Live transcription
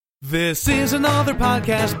This is another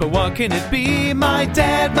podcast, but what can it be? My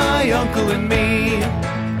dad, my uncle, and me.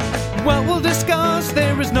 What we'll discuss,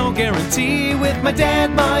 there is no guarantee with my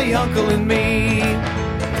dad, my uncle, and me.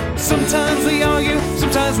 Sometimes we argue,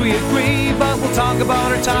 sometimes we agree, but we'll talk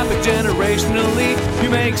about our topic generationally.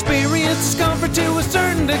 You may experience discomfort to a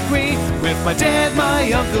certain degree with my dad,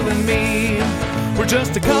 my uncle, and me. We're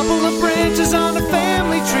just a couple of branches on a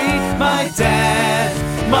family tree. My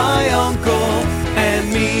dad, my uncle,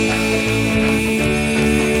 and me.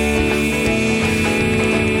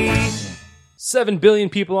 7 billion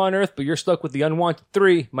people on Earth, but you're stuck with the unwanted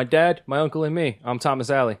 3. My dad, my uncle, and me. I'm Thomas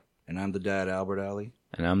Alley. And I'm the dad, Albert Alley.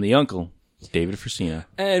 And I'm the uncle, David Frasina.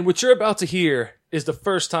 And what you're about to hear is the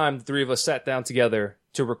first time the three of us sat down together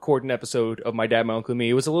to record an episode of My Dad, My Uncle, and Me.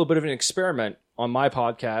 It was a little bit of an experiment on my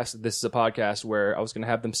podcast. This is a podcast where I was going to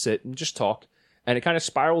have them sit and just talk. And it kind of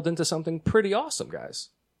spiraled into something pretty awesome, guys.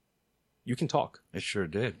 You can talk. It sure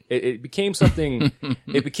did. It became something,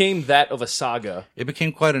 it became that of a saga. It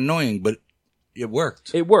became quite annoying, but it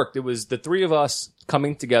worked. It worked. It was the three of us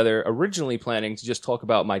coming together, originally planning to just talk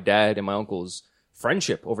about my dad and my uncle's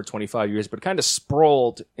friendship over 25 years, but it kind of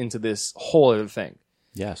sprawled into this whole other thing.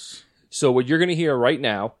 Yes. So what you're going to hear right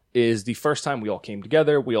now is the first time we all came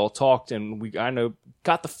together, we all talked, and we kind of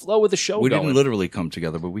got the flow of the show going. We didn't literally come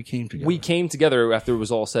together, but we came together. We came together after it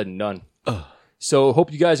was all said and done. So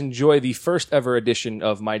hope you guys enjoy the first ever edition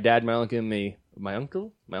of My Dad, My Uncle, and Me. My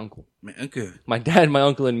uncle? My uncle. My uncle. My dad, my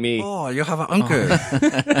uncle, and me. Oh, you have an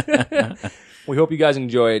uncle. We hope you guys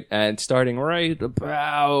enjoy it, and starting right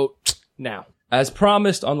about now. As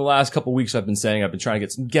promised on the last couple weeks, I've been trying to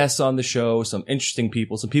get some guests on the show, some interesting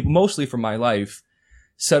people, some people mostly from my life,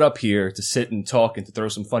 set up here to sit and talk and to throw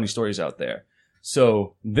some funny stories out there.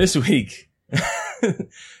 So this week,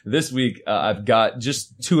 I've got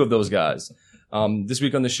just two of those guys. This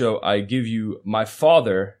week on the show, I give you my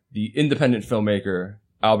father, the independent filmmaker,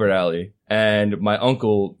 Albert Alley, and my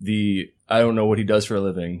uncle, I don't know what he does for a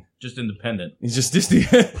living. Just independent. He's just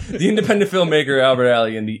the independent filmmaker, Albert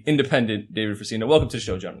Alley, and the independent David Frasina. Welcome to the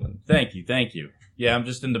show, gentlemen. Thank you. Yeah, I'm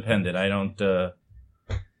just independent. I don't,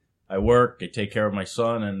 I work, I take care of my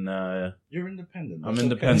son, and, You're independent. I'm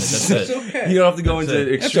independent. That's it. It's okay. You don't have to go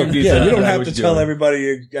into extreme detail. Yeah, you don't about have what to you're tell doing.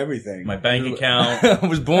 everybody everything. My bank account. I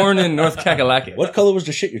was born in North Kakalaki. What color was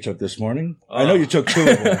the shit you took this morning? I know you took two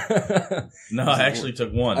of them. No, I actually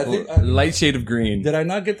took one. I think, Light shade of green. did I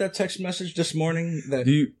not get that text message this morning? That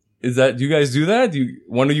Do you guys do that?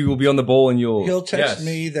 One of you will be on the bowl and he'll text Yes.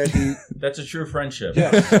 me that he. That's a true friendship.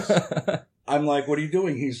 Yes. I'm like, what are you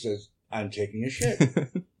doing? He says, I'm taking a shit.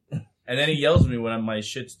 And then he yells at me when my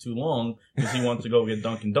shit's too long because he wants to go get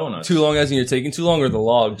Dunkin' Donuts. Too long as in you're taking too long, or the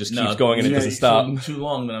log just keeps going and it doesn't stop? Too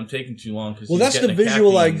long, then I'm taking too long. Well, that's the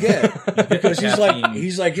visual I get because he's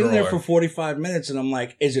like in there drawer. for 45 minutes, and I'm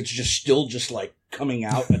like, is it still like coming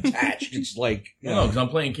out attached? It's like No, because I'm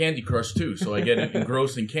playing Candy Crush too, so I get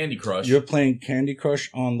engrossed in Candy Crush. You're playing Candy Crush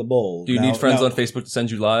on the bowl. Do you need friends on Facebook to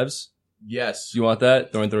send you lives? Yes. Do you want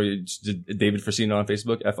that? Throw David Frasina on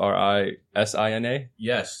Facebook, Frasina.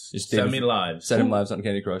 Yes. Just Send me lives. Send him lives on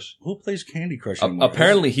Candy Crush. Who plays Candy Crush anymore?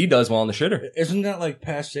 Apparently he does while on the shitter. Isn't that like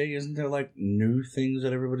passe? Isn't there like new things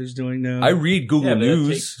that everybody's doing now? I read Google Yeah, but News.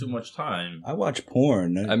 that takes too much time. I watch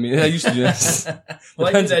porn. I mean, I used to do this. Well,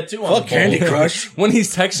 I do that too on Fuck the Candy phone. Crush. When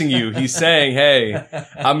he's texting you, he's saying, hey,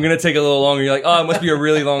 I'm going to take a little longer. You're like, oh, it must be a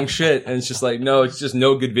really long shit. And it's just like, no, it's just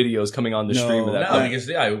no good videos coming on the No. stream of that. No, because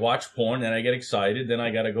I watch porn and I get excited. Then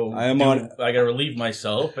I gotta go. I gotta relieve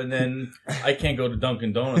myself, and then I can't go to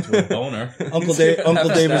Dunkin' Donuts with a boner. Uncle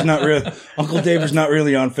Dave is not real. Uncle Dave is not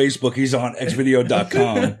really on Facebook. He's on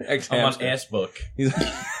xvideo.com. I'm on Assbook.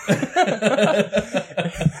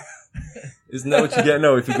 Isn't that what you get?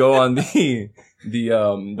 No, if you go on the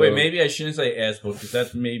Wait, maybe I shouldn't say Assbook because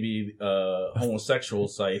that's maybe a homosexual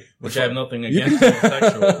site, which I have nothing against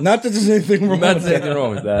homosexual. Not that there's anything wrong Not with anything that.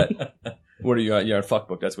 wrong with that. What are you on? You're on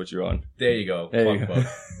Fuckbook. That's what you're on. There you go. There you Fuck go. book.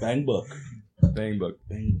 Bang book. Bang book.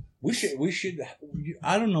 Bang. We should.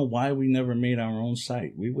 I don't know why we never made our own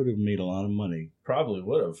site. We would have made a lot of money. Probably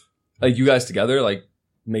would have. Like you guys together, like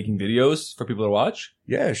making videos for people to watch,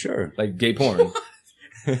 Yeah, sure. like gay porn.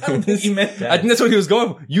 I don't think he meant that. I think that's what he was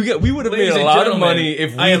going for. We would have made Ladies a and lot of gentlemen, money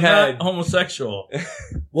if we I am had. not homosexual.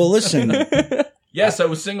 Well, listen. Yes, I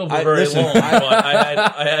was single for very listen, long, but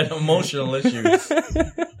I had emotional issues.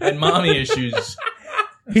 I had mommy issues.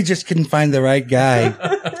 He just couldn't find the right guy.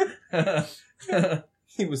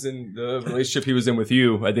 He was in the relationship he was in with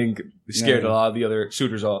you. I think scared a lot of the other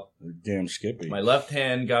suitors off. Damn Skippy. My left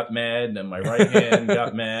hand got mad, and my right hand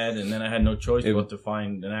got mad, and then I had no choice but to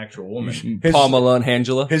find an actual woman. Pamela and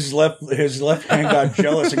Angela. His left hand got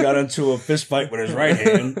jealous and got into a fist fight with his right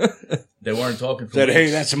hand. They weren't talking for Said, weeks.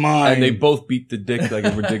 "Hey, that's mine." And they both beat the dick like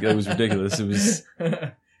it was ridiculous. It was.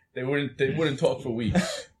 They wouldn't talk for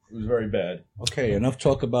weeks. It was very bad. Okay, enough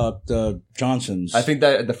talk about Johnson's. I think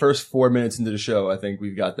that the first 4 minutes into the show, I think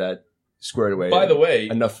we've got that squared away. By the way,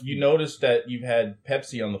 enough. You noticed that you've had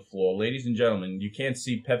Pepsi on the floor. Ladies and gentlemen, you can't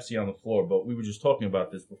see Pepsi on the floor, but we were just talking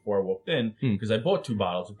about this before I walked in because I bought 2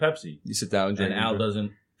 bottles of Pepsi. You sit down and drink. And Al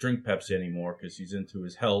doesn't drink Pepsi anymore because he's into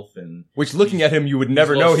his health. And which, looking at him, you would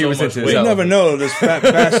never know he was into his You health. never know this fat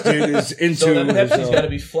bastard is into so that his Pepsi's got to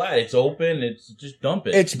be flat. It's open. It's just dump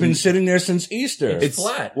it. It's been sitting there since Easter. It's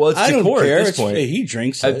flat. Well, it's I don't decor care. at this point. He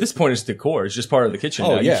drinks it. At this point, it's decor. It's just part of the kitchen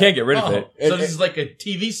now. yeah. You can't get rid of it. So this is like a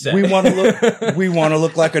TV set. We want to look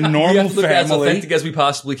like a We normal have to look as family. authentic as we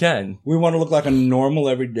possibly can. We want to look like a normal,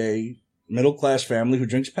 everyday, middle-class family who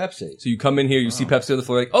drinks Pepsi. So you come in here, you see Pepsi on the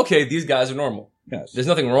floor, like, okay, these guys are normal. Yes. There's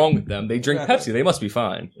nothing wrong with them. They drink Pepsi. They must be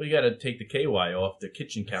fine. Well, you got to take the KY off the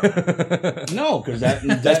kitchen counter. No, because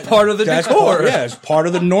that's part of the decor. It's part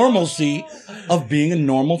of the normalcy of being a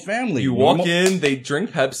normal family. You walk in, they drink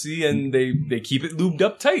Pepsi, and they keep it lubed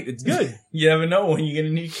up tight. It's good. You never know when you're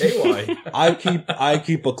going to need KY. I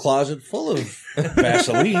keep a closet full of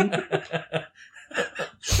Vaseline,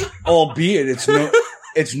 albeit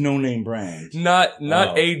it's no name brand. Not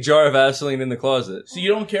a jar of Vaseline in the closet. So you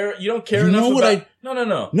don't care You enough know what about...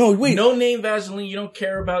 No. No, wait. No name Vaseline. You don't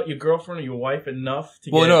care about your girlfriend or your wife enough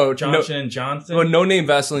to Well, get Johnson & Johnson? Well, no name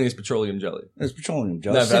Vaseline is petroleum jelly. It's petroleum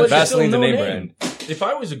jelly. No, But Vaseline's still the no name brand. If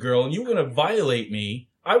I was a girl and you were going to violate me,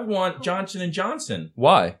 I would want Johnson & Johnson.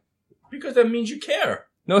 Why? Because that means you care.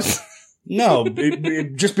 No, No,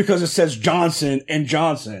 just because it says Johnson &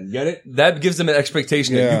 Johnson. Get it? that gives them an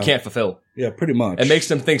expectation that Yeah. you can't fulfill. Yeah, pretty much. It makes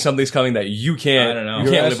them think something's coming that you can't. I don't know.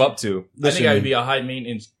 You can't live up to. I think I would be a high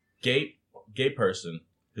maintenance gay person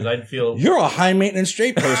because I'd feel You're a high maintenance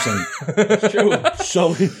straight person. true. So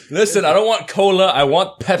Listen, I don't want cola. I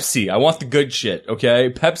want Pepsi. I want the good shit. Okay,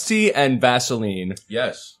 Pepsi and Vaseline,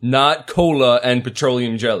 Yes. not cola and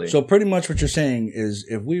petroleum jelly. So pretty much what you're saying is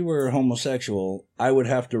if we were homosexual, I would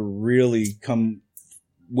have to really come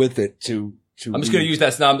with it to I'm just gonna use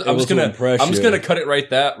that. Now I'm just gonna cut it right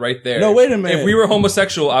there. No, wait a minute. If we were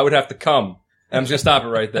homosexual, I would have to come. And I'm just gonna stop it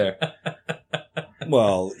right there.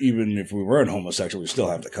 Well, even if we weren't homosexual, we still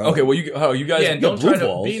have to come. Okay, well, you guys, Yeah, and don't try to,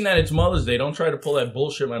 balls. being that it's Mother's Day, don't try to pull that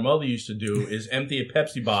bullshit my mother used to do is empty a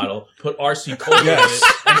Pepsi bottle, put RC Cola Yes. in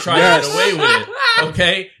it, and try Yes. to get away with it.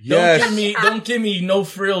 Okay? Yes. Don't give me no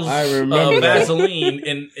frills I remember that. Vaseline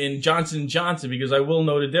in Johnson & Johnson because I will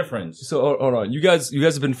know the difference. So hold on, you guys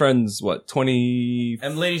have been friends what 20?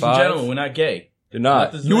 And ladies and gentlemen, we're not gay. You're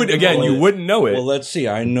not. Not You would again. You wouldn't know it. Well, let's see.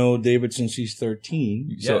 I know David since he's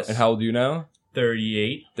 13. So, Yes. and how old are you now?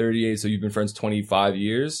 38. 38. So you've been friends 25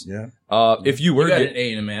 years. Yeah. If you were, You got gay- an A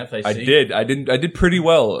in the math, I see. I did. I did pretty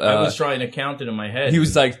well. I was trying to count it in my head. He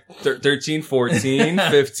was like 13, 14,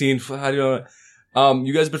 15. How do you know?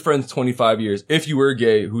 You guys have been friends 25 years. If you were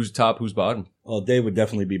gay, who's top, who's bottom? Well, Dave would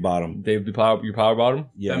definitely be bottom. Dave, your power bottom?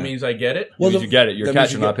 Yeah. That means I get it? Well, you get it. You're a that means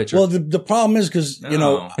catcher, you not a get- pitcher. Well, the problem is because, you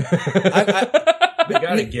know, You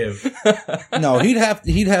gotta give. no, he'd have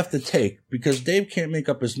to take because Dave can't make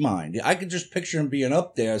up his mind. I could just picture him being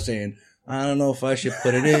up there saying, I don't know if I should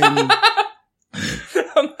put it in.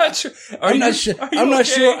 I'm not sure.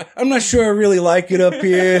 I'm not sure I really like it up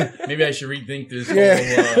here. Maybe I should rethink this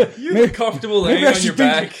Yeah. whole, You're comfortable laying on your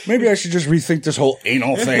back. Maybe I should just rethink this whole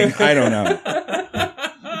anal thing. I don't know.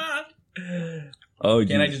 Oh,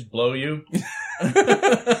 Can't I just blow you?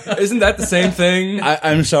 Isn't that the same thing?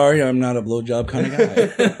 I'm sorry, I'm not a blowjob kind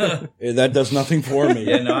of guy. That does nothing for me.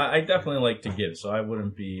 Yeah, no, I definitely like to give, so I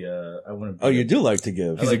wouldn't be. Oh, you do like to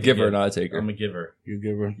give. He's like a to giver, give. not a taker. I'm a giver. You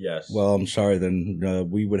giver? Yes. Well, I'm sorry then.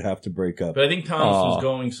 We would have to break up. But I think Thomas was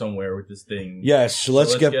going somewhere with this thing. Yes, so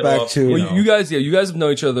let's get back off, to... you Well, know. you guys have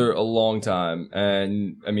known each other a long time,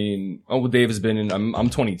 and I mean, Uncle Dave has been in. I'm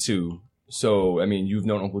 22, so I mean, you've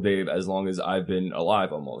known Uncle Dave as long as I've been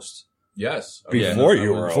alive, almost. Yes. Before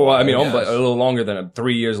you were Before, I mean, Yes. a little longer than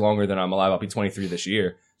 3 years longer than I'm alive. I'll be 23 this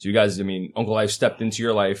year. So you guys, I mean, Uncle Life stepped into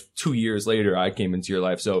your life 2 years later. I came into your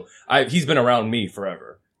life, so he's been around me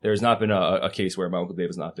forever. There's not been a case where my Uncle Dave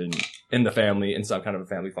has not been in the family, in some kind of a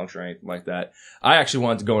family function or anything like that. I actually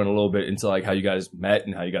wanted to go in a little bit into like how you guys met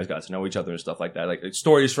and how you guys got to know each other and stuff like that. Like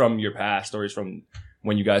stories from your past, stories from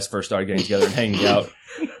when you guys first started getting together and hanging out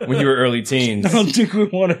when you were early teens. I don't think we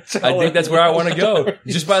want to tell I think that's where I want to go. story.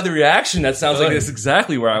 Just by the reaction, that sounds like that's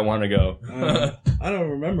exactly where I want to go. I don't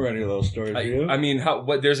remember any of those stories. Do you? I mean,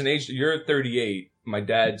 there's an age, you're 38, my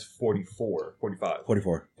dad's 45.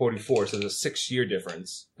 44. So there's a 6-year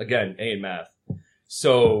difference. Again, A in math.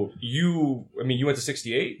 So you went to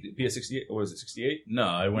 68? Be at 68? Or was it 68? No,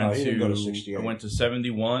 I No, went he didn't go to 68. I went to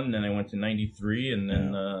 71, then I went to 93, and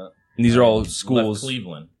then And these are all left schools.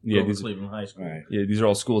 Cleveland. Yeah, Yeah, Cleveland High School. Right. Yeah, these are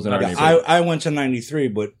all schools in our Yeah, neighborhood. I went to 93,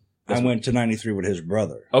 but I went to 93 with his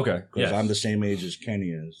brother. Okay. Because Yes. I'm the same age as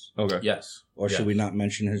Kenny is. Okay. Yes. Or should Yes. we not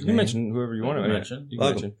mention his You name? can mention whoever you want to You can mention. mention. You can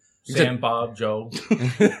mention. Sam, Bob, Joe.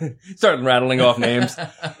 Start rattling off names.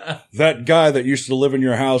 That guy that used to live in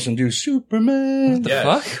your house and do Superman. The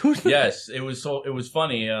Yes. fuck? Yes, it was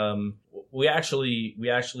funny. We actually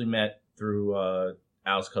met through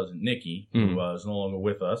Al's cousin Nikki, who is no longer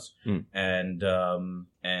with us, and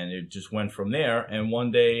it just went from there. And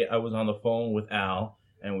one day I was on the phone with Al,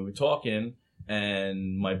 and we were talking,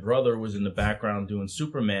 and my brother was in the background doing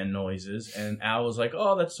Superman noises, and Al was like,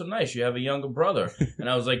 "Oh, that's so nice. You have a younger brother." And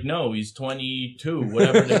I was like, "No, he's 22,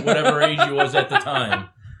 whatever age he was at the time."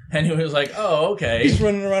 And he was like, "Oh, okay." He's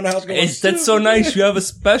running around the house going, That's so nice. You have a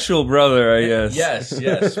special brother, I guess. Yes,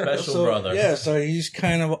 special brother. Yeah, so he's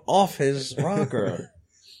kind of off his rocker.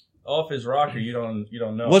 Off his rocker, you don't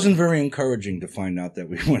know. Wasn't very encouraging to find out that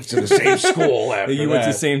we went to the same school after You went to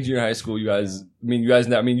the that. same junior high school. You guys,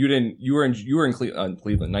 you were in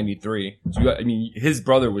Cleveland, 93. So his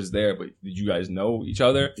brother was there, but did you guys know each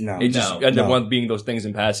other? No. It just No. ended up No. one being those things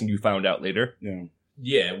in passing you found out later. Yeah.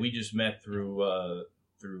 Yeah, we just met through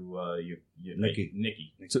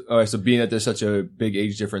Nikki. So, all right, so being that there's such a big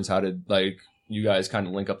age difference, how did you guys kind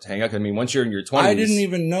of link up to hang out? 'Cause, once you're in your 20s. I didn't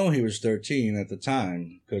even know he was 13 at the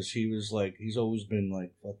time because he was he's always been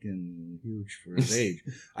fucking huge for his age.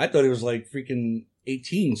 I thought he was freaking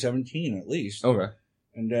 18, 17 at least. Okay.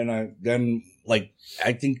 And then I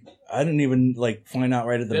think I didn't even find out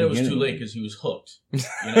right at the Then it beginning. was too late because he was hooked. He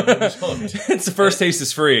was hooked. It's the first taste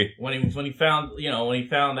is free. When he found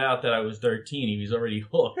out that I was 13, he was already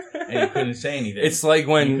hooked and he couldn't say anything. It's like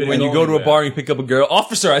when couldn't you go go to a anywhere. bar and you pick up a girl.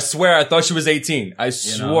 Officer, I swear I thought she was 18. I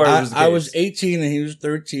swore it was the I case. was 18 and he was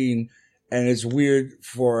 13, and it's weird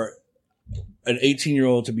for an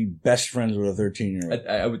 18-year-old to be best friends with a 13-year-old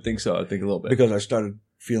I would think so. I think a little bit. because I started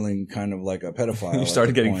feeling kind of like a pedophile. You at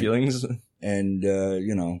started the getting point. feelings. And,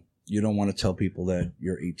 you don't want to tell people that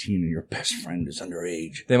you're 18 and your best friend is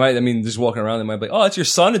underage. They might, just walking around, they might be like, "Oh, it's your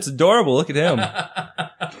son. It's adorable. Look at him."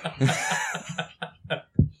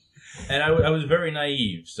 And I was very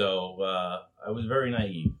naive, so I was very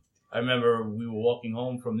naive. I remember we were walking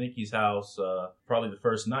home from Nikki's house, probably the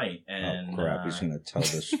first night, and Oh, crap. He's going to tell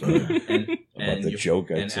this story about the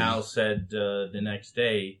joke I and told. Al said the next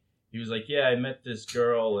day, he was like, "Yeah, I met this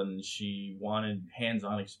girl and she wanted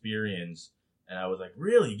hands-on experience." And I was like,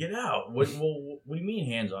 "Really? Get out. What do you mean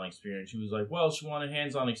hands-on experience?" She was like, "Well, she wanted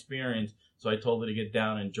hands-on experience, so I told her to get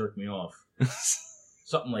down and jerk me off."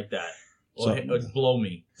 Something like that. Or blow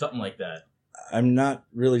me. Something like that. I'm not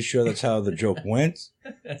really sure that's how the joke went,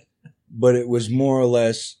 but it was more or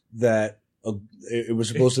less that it was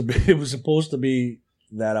supposed to be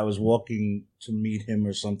that I was walking to meet him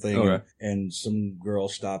or something, Okay. and some girl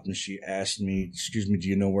stopped and she asked me, "Excuse me, do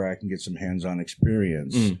you know where I can get some hands-on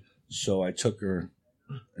experience?" So I took her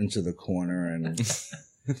into the corner and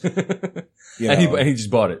And he just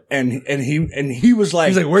bought it. and he was like,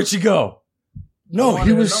 He's like, "Where'd she go?" no, I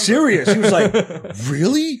he wanted was a number. serious. He was like,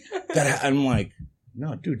 "Really?" I'm like,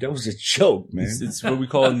 "No, dude, that was a joke, man. It's what we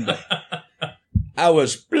call. I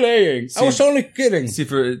was playing. I was only kidding." See,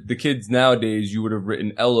 for the kids nowadays, you would have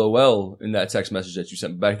written LOL in that text message that you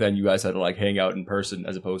sent. Back then, you guys had to hang out in person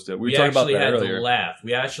as opposed to. We were talking about actually that had earlier. to laugh.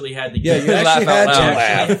 We actually had to Yeah, get you actually laugh out had to loud.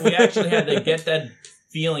 laugh. We actually had to get that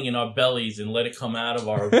feeling in our bellies and let it come out of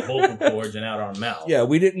our vocal cords and out our mouth. Yeah,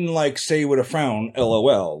 we didn't say with a frown,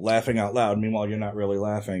 LOL, laughing out loud. Meanwhile, you're not really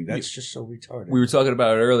laughing. That's just so retarded. We were talking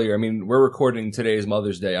about it earlier. We're recording today's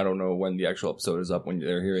Mother's Day. I don't know when the actual episode is up when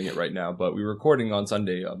they're hearing it right now, but we were recording on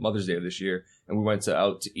Sunday, Mother's Day of this year, and we went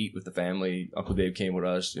out to eat with the family. Uncle Dave came with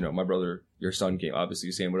us. My brother, your son came,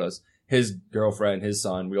 obviously, came with us. His girlfriend, his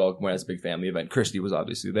son, we all went as a big family event. Christy was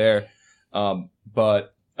obviously there.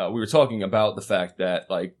 But we were talking about the fact that,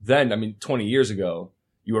 then, 20 years ago,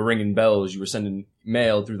 you were ringing bells, you were sending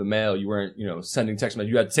mail through the mail, you weren't, sending text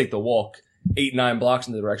messages. You had to take the walk 8-9 blocks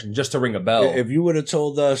in the direction just to ring a bell. If you would have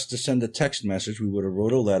told us to send a text message, we would have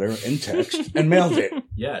wrote a letter in text and mailed it.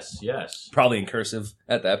 Yes. Probably in cursive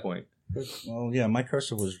at that point. Well, yeah, my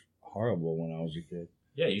cursive was horrible when I was a kid.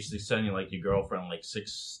 Yeah, you used to send your girlfriend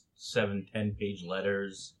 6 7-10 page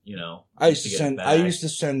letters. You know, I used to get it send. back. I used to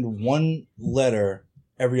send one letter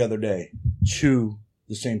every other day to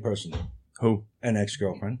the same person, Who? an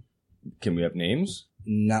ex-girlfriend. Can we have names?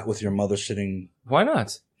 Not with your mother sitting. Why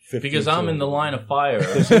not? 50 Because I'm in the line of fire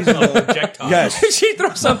of he's in the- projectile. Yes. She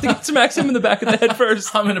throws something, and smacks him in the back of the head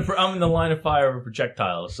first. I'm in the line of fire of a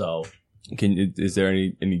projectile. So Is there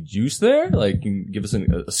any juice there? Like, can you give us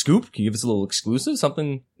a scoop? Can you give us a little exclusive?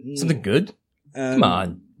 Something good? Come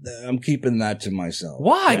on. I'm keeping that to myself.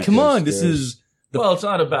 Why? Yeah, Come on. there's- This is well, it's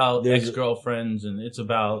not about there's- ex-girlfriends, and it's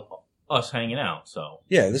about us hanging out. So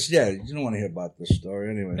Yeah, you don't want to hear about this story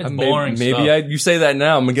anyway. It's boring maybe stuff. you say that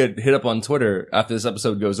now. I'm gonna get hit up on Twitter after this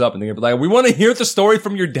episode goes up, and they're gonna be like, "We want to hear the story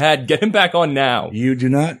from your dad. Get him back on now." You do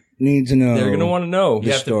not need to know. They're gonna want to know.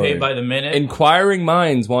 you have to pay by the minute. Inquiring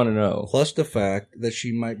minds want to know. Plus the fact that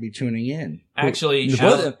she might be tuning in. Actually,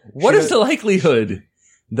 What is the likelihood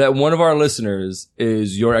that one of our listeners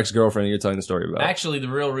is your ex-girlfriend you're telling the story about? Actually, the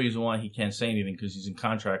real reason why he can't say anything because he's in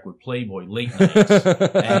contract with Playboy late nights,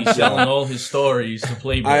 and he's selling all his stories to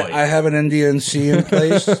Playboy. I have an NDNC in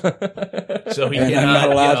place, so he and I'm cannot, not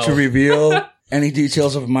allowed to you know, reveal any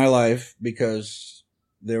details of my life because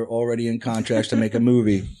they're already in contracts to make a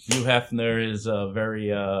movie. Hugh Hefner is very,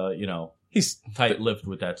 he's tight-lipped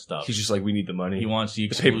with that stuff. just like, we need the money. He wants the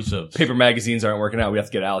paper, exclusives. paper magazines aren't working out. We have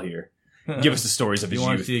to get Al here. Give us the stories of He his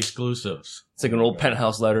wants youth. the exclusives. It's like an old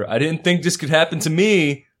penthouse letter. I didn't think this could happen to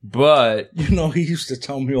me, but You know, he used to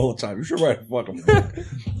tell me all the time, you should write a fucking book.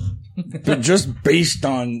 But just based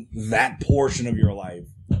on that portion of your life.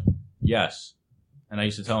 Yes. And I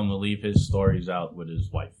used to tell him to leave his stories out with his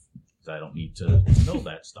wife. Because I don't need to know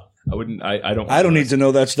that stuff. I wouldn't. I don't. I don't need to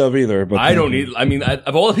know that stuff either. But I don't need. I mean,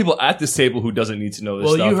 of all the people at this table who doesn't need to know this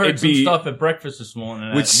Well, stuff, you heard it'd some be, stuff at breakfast this morning.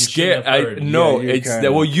 which you scared. shouldn't have heard. No, Yeah, you it's kinda-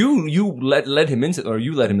 that. Well, you led him into, or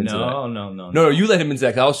you let him into that. No. No, you let him into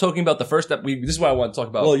that. 'Cause I was talking about the first step. This is why I want to talk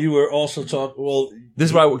about. Well, you were also talking. Well, this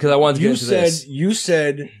is why because I wanted to get you into said this. you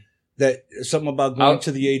said that something about going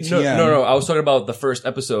to the ATM. No. I was talking about the first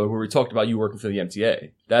episode where we talked about you working for the MTA.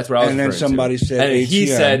 That's what I was. And then referring to. somebody said and he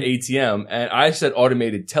ATM. said ATM, and I said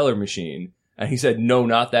automated teller machine, and he said no,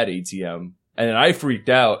 not that ATM. And then I freaked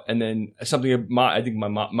out, and then something. I think my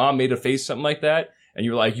mom made a face, something like that, and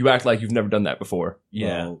you were like, "You act like you've never done that before."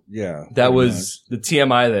 Yeah. Well, yeah. That pretty was the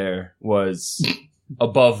TMI. There was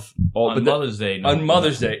above all. On Mother's Day. no. On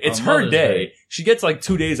Mother's Day. It's On her Mother's day. She gets like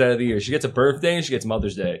 2 days out of the year. She gets a birthday and she gets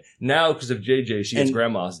Mother's Day. Now, because of JJ, she gets And-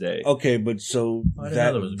 Grandma's Day. Okay, but so I didn't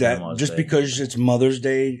know there was that Grandma's just Day. because it's Mother's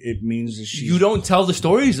Day, it means that she's. You don't tell the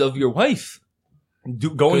stories of your wife.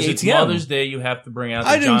 Going Because it's ATM. Mother's Day, you have to bring out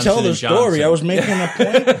the I didn't Johnson tell the & story. Johnson. I was making a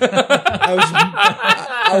point.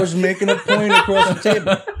 I was making a point across the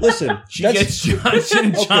table. Listen, She that's- gets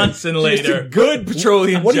Johnson Okay. Johnson It's later. a good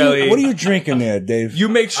petroleum What jelly. are you drinking there, Dave? You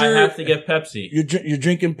make I sure. have to get Pepsi. You're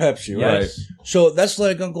drinking Pepsi, right? Yes. So that's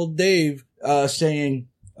like Uncle Dave saying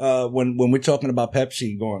when we're talking about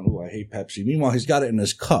Pepsi, going, "Oh, I hate Pepsi." Meanwhile, he's got it in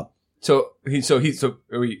his cup.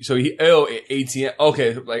 ATM.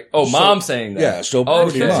 Okay, like, mom's saying that. Yeah, so Oh,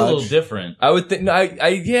 pretty okay. It's a much. little different. I would think, Yeah,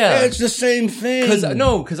 yeah. it's the same thing. Because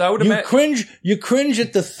I would you imagine. cringe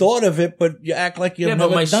at the thought of it, but you act like you've Yeah, never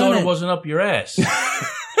but my done soda it. wasn't up your ass.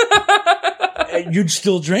 You'd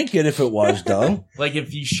still drink it if it was, though. Like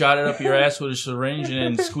if you shot it up your ass with a syringe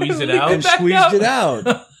and then squeezed it Leave out. And back squeezed up. it out.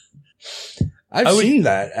 I've I would- seen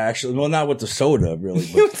that, actually. Well, not with the soda, really.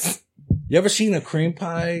 But you ever seen a cream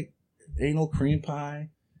pie, anal cream pie,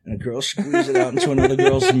 and a girl squeeze it out into another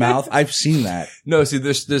girl's mouth? I've seen that. No, see,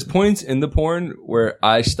 there's points in the porn where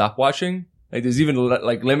I stop watching. Like, there's even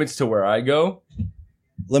like limits to where I go.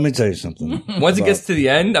 Let me tell you something. Once it gets to the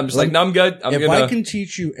end, I'm just like, no, I'm good. If I can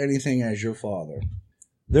teach you anything as your father,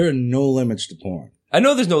 there are no limits to porn. I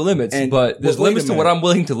know there's no limits, And- but there's but wait a limits to what minute. I'm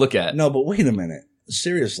willing to look at. No, but wait a minute.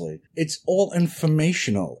 Seriously. It's all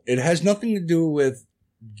informational. It has nothing to do with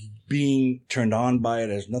being turned on by it.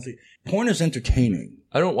 It has nothing. Porn is entertaining.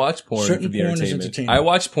 I don't watch porn Certain for the porn is entertainment. entertaining. I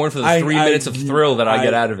watch porn for the 3 minutes of thrill that I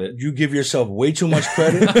get out of it. You give yourself way too much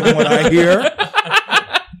credit from what I hear.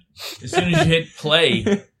 As soon as you hit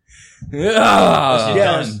play, Ah.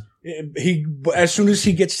 Yes. As soon as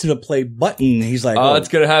he gets to the play button, he's like, Oh, it's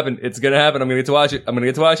gonna happen. It's gonna happen. I'm gonna get to watch it. I'm gonna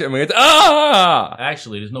get to watch it. I'm gonna get to, ah!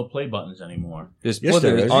 actually, there's no play buttons anymore. There's, Yes,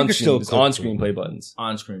 there is. You can still there's click on-screen them. play buttons.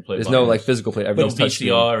 On-screen play There's buttons. no like physical play. no Everything's touchscreen.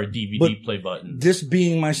 VCR or DVD But play buttons. this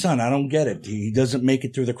being my son, I don't get it. He doesn't make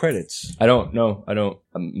it through the credits. I don't know. I don't.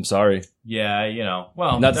 I'm sorry. Yeah,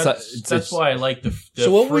 well, That's- that's it's- why I like the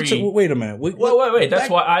So what? free. Wait a minute. Wait. That's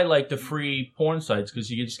why I like the free porn sites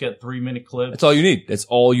because you can just get 3-minute clips. That's all you need. That's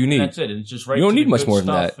all you need. And that's it. It's just right. You don't to need the much good more than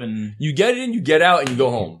stuff that. And You get in, you get out, and you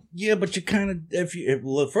go home. Yeah, but you kind of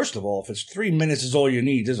well, first of all, if it's 3 minutes is all you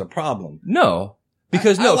need, there's a problem. No.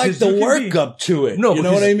 Because I no, like 'cause the you can work be- up to it. No, you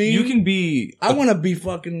know because what I mean. You can be. I want to be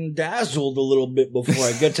fucking dazzled a little bit before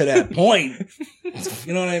I get to that point.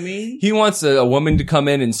 You know what I mean? He wants a woman to come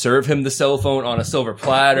in and serve him the cell phone on a silver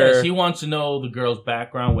platter. yes, he wants to know the girl's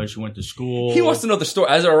background, where she went to school. He wants to know the story.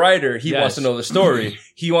 As a writer, he Yes. wants to know the story.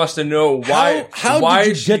 He wants to know why. How why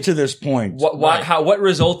did you get to this point? Right. What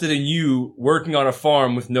resulted in you working on a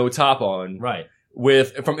farm with no top on? Right.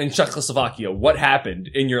 In Czechoslovakia. What happened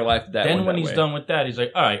in your life that Then went when that he's way? done with that, he's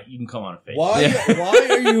like, "All right, you can come on a face." Why? Yeah. Why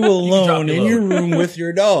are you alone your in your load. room with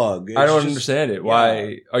your dog? I don't It's just- understand it.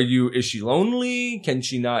 Why is she lonely? Can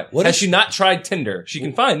she not? What Has is- she not tried Tinder? She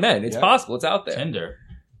can find men. It's Yeah. possible. It's out there. Tender.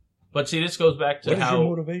 But see, this goes back to What is your how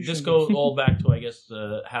motivation? this goes all back to, I guess,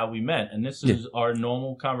 how we met, and this is our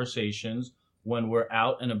normal conversations when we're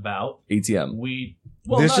out and about. ATM.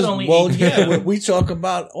 This not is only yeah. We talk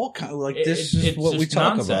about all kind like It- this it's is what we just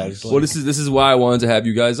talk nonsense. about. It's like- Well, this is why I wanted to have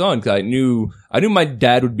you guys on because I knew my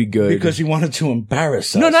dad would be good because he wanted to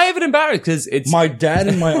embarrass us. no, not even embarrassed because it's My dad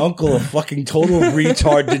and my uncle are fucking total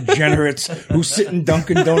retard degenerates who sit in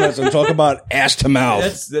Dunkin' Donuts and talk about ass to mouth.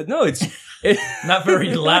 not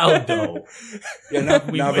very loud though. Yeah, not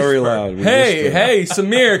whisper. very loud. We Hey, whisper. hey,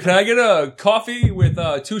 Samir, can I get a coffee with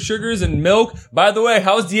 2 sugars and milk? By the way,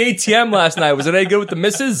 how was the ATM last night? Was it any good with the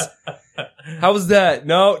missus? How was that?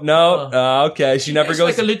 No. Okay, she never It's goes.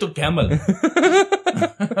 like a little camel.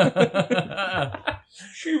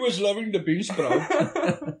 She was loving the bean sprout.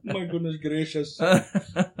 My goodness gracious.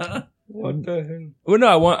 What the hell? Well, no,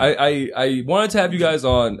 I wanted to have you guys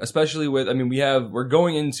on, especially with, we're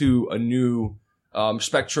going into a new,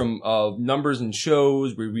 spectrum of numbers and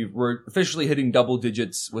shows. We're officially hitting double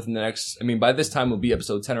digits within the next, by this time we'll be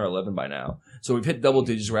episode 10 or 11 by now. So we've hit double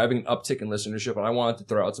digits. We're having an uptick in listenership and I wanted to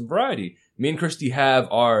throw out some variety. Me and Christy have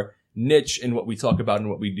our niche in what we talk about and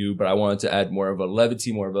what we do, but I wanted to add more of a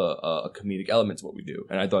levity, more of a comedic element to what we do.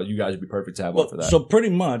 And I thought you guys would be perfect to have on for that. So pretty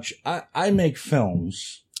much, I make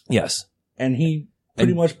films, yes. and he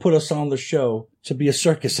pretty much put us on the show to be a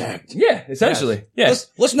circus act. Yeah, essentially. Yes.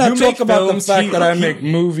 Let's not You talk make about films, the fact that I make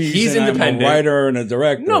movies. he's and independent. I'm a writer and a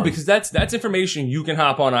director. No, because that's information you can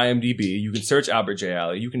hop on IMDb. You can search Albert J.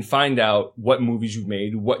 Alley. You can find out what movies you've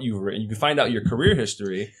made, what you've written. You can find out your career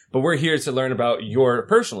history. But we're here to learn about your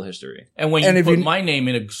personal history. And when And you if put you- my name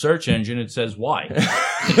in a search engine, it says why.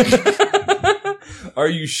 Are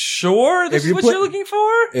you sure this If is you what put- you're looking for?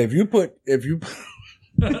 if you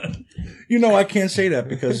I can't say that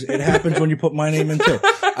because it happens when you put my name into it.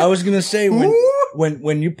 I was gonna say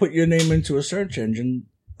when you put your name into a search engine,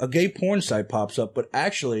 a gay porn site pops up. But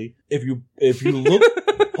actually, if you look,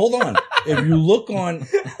 hold on, if you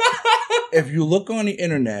look on the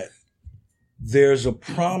internet, there's a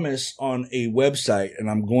promise on a website, and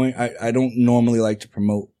I don't normally like to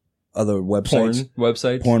promote other websites,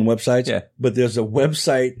 porn websites, Yeah. but there's a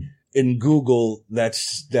website in Google that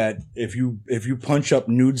if you punch up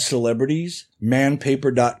nude celebrities,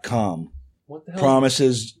 manpaper.com What the hell?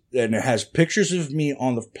 promises, and it has pictures of me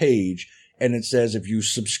on the page, and it says if you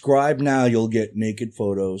subscribe now, you'll get naked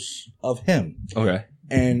photos of him. Okay.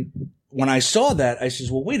 And when I saw that, I says,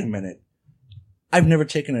 well, wait a minute. I've never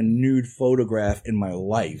taken a nude photograph in my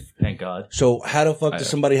life. Thank God. So how the fuck does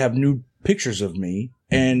somebody have nude pictures of me?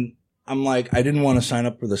 And I'm like, I didn't want to sign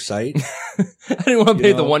up for the site. I didn't want to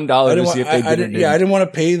pay the $1 to see if they did or didn't. I didn't want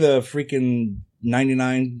to pay the freaking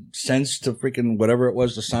 99 cents to freaking whatever it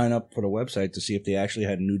was to sign up for the website to see if they actually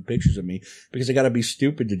had nude pictures of me, because I got to be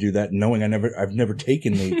stupid to do that, knowing I've never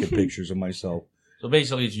taken naked pictures of myself. So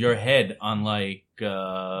basically, it's your head on like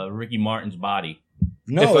Ricky Martin's body.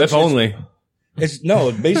 No, if only.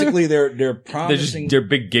 Basically they're They're promising. they're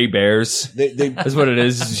big gay bears. They That's what it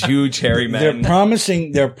is. It's huge hairy men. They're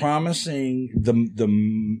promising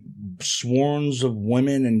the swarms of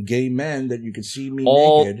women and gay men that you can see me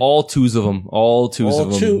naked. All twos of them. All twos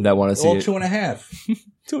of them that want to see all it. 2.5.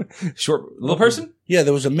 Short little person? Yeah,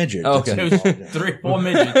 there was a midget. Oh, okay. It was 3 or 4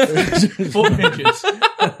 midgets. 4 midgets.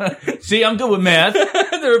 See, I'm good with math.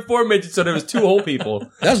 There were 4 midgets, so there was 2 whole people.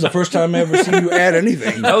 That was the first time I ever seen you add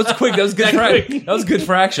anything. That was quick. That was good. That was good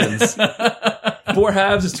fractions. 4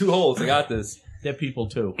 halves is 2 wholes. I got this. They're people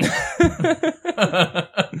too.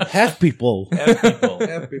 Half people. People.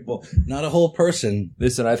 Half people. Not a whole person.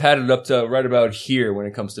 Listen, I've had it up to right about here when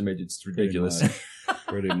it comes to midgets. It's ridiculous.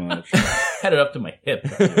 Pretty much. Had it up to my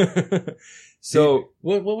hip. So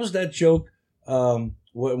What was that joke?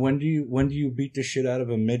 When do you beat the shit out of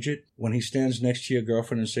a midget? When he stands next to your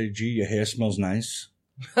girlfriend and say, "Gee, your hair smells nice."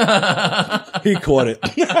 He caught it.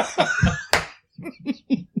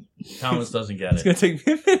 Thomas doesn't get It's it. gonna take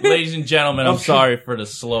me a minute. Ladies and gentlemen, I'm sorry for the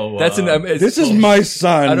slow. That's This is my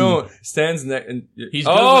son. I don't stands next. He's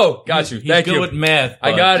Oh, good got you. He's Thank good you. with math.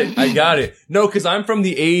 I but- got it. No, because I'm from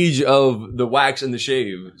the age of the wax and the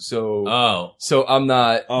shave, so I'm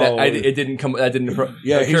not. Oh. It didn't come. That didn't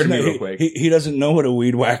Yeah, occur to me real quick. He doesn't know what a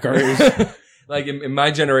weed whacker is. Like in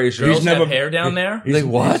my generation, Girls He's never- have hair down there. like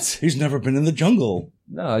what? He's never been in the jungle.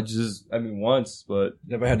 No, I mean once, but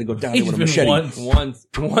Never had to go down He's there with a been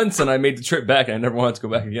machete. once, and I made the trip back, and I never wanted to go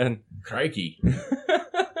back again. Crikey.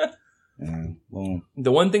 Yeah, well,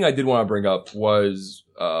 The one thing I did want to bring up was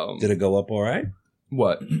did it go up all right?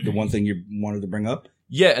 what? The one thing you wanted to bring up?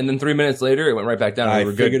 Yeah, and then 3 minutes later, it went right back down. And I we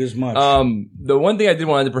were figured good. as much. The one thing I did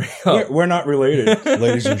want to bring up. We're not related,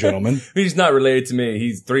 ladies and gentlemen. He's not related to me.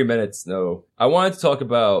 He's 3 minutes. No, I wanted to talk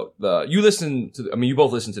about you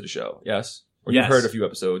both listen to the show, yes? Or you've Yes. heard a few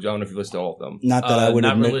episodes. I don't know if you've listened to all of them. Not that I would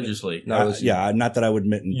not admit. religiously. Not religiously. Yeah, not that I would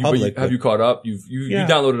admit in But public. have you caught up? You Yeah.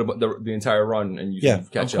 downloaded the entire run and you Yeah. can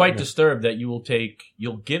catch I'm quite up. disturbed that you'll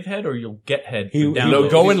give head or you'll get head. For He- download. No,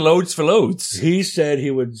 going loads for loads. He said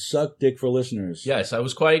he would suck dick for listeners. Yes, I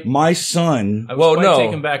was quite. My son. I was Well, quite no,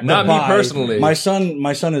 taken back. not by me that. personally. My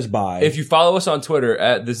son is bi. If you follow us on Twitter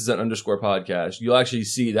at @thisisAn_podcast, you'll actually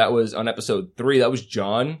see that was on episode 3. That was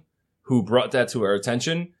John who brought that to our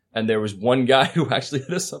attention. And there was one guy who actually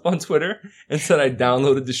hit us up on Twitter and said, I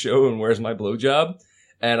downloaded the show and where's my blowjob?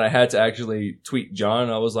 And I had to actually tweet John.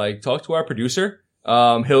 I was like, talk to our producer.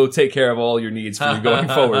 He'll take care of all your needs for you going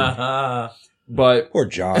forward. But Poor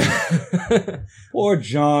John. Poor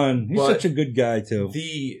John. He's But such a good guy too.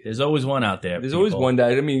 There's always one out there. there's always people. one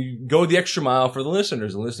guy. I mean, go the extra mile for the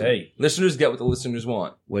listeners. And listen, Hey. listeners get what the listeners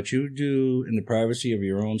want. What you do in the privacy of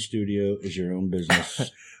your own studio is your own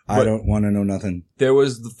business. I But- don't want to know nothing. There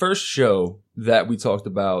was the first show that we talked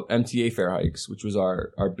about, MTA fair hikes, which was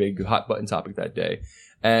our big hot button topic that day.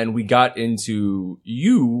 And we got into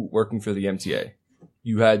you working for the MTA.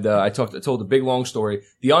 You had, I told a big long story.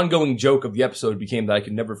 The ongoing joke of the episode became that I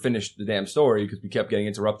could never finish the damn story because we kept getting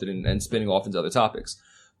interrupted and spinning off into other topics.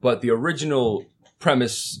 But the original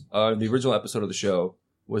premise, the original episode of the show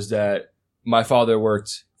was that my father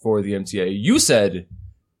worked for the MTA. You said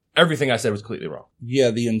everything I said was completely wrong. Yeah,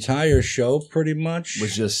 the entire show pretty much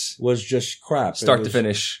Was just crap. start It to was-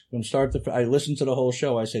 finish. From start to I listened to the whole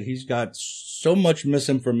show. I said, he's got so much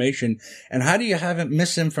misinformation. And how do you have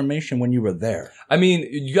misinformation when you were there? I mean,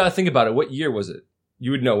 you got to think about it. What year was it?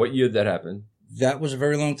 You would know what year that happened. That was a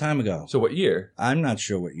very long time ago. So what year? I'm not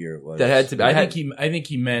sure what year it was. That had to be. I think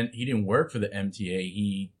he meant he didn't work for the MTA.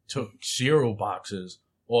 He took cereal boxes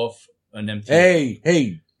off an MTA.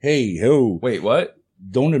 Hey, ho. Wait, what?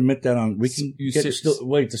 Don't admit that on. We can You get ser- still.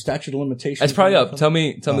 Wait, the statute of limitations. That's probably up. Tell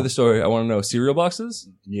me Oh. the story. I want to know. Cereal boxes?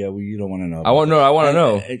 Yeah, well, you don't want to know. I want to know. I want to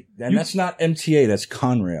know. And that's not MTA. That's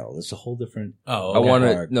Conrail. That's a whole different. Oh, I okay. want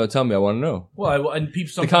Park. to. No, tell me. I want to know. Well, and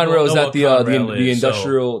people. The Conrail is that the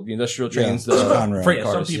industrial trains. Yeah, The Conrail. freight Yeah,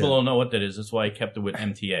 cars. some people don't know what that is. That's why I kept it with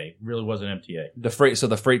MTA. It really wasn't MTA. The freight. So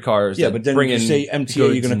the freight cars. Yeah, that but then bring you in say MTA, you're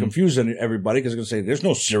goods going to and- confuse everybody because they're going to say there's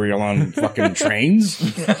no cereal on fucking trains.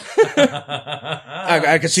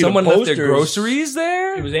 I can see Someone the left posters. their groceries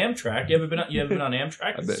there. It was Amtrak. You ever been on Amtrak?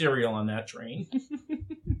 I There's bet. cereal on that train.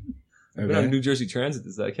 I've been on New Jersey Transit.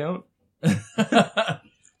 Does that count?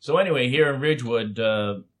 So anyway, here in Ridgewood,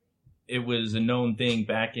 it was a known thing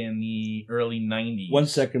back in the early 90s. 1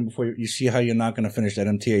 second before you see how you're not going to finish that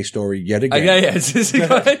MTA story yet again. Yeah. It's just, go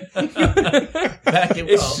ahead. Back in,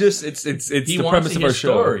 It's just it's he the wants premise to of hear our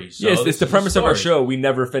show. stories, so Yes, this it's the is a premise of our story. show. We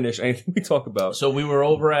never finish anything we talk about. So we were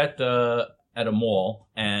over at a mall,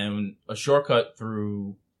 and a shortcut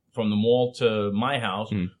from the mall to my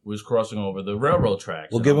house was crossing over the railroad tracks.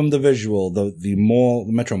 We'll give them the visual. The mall,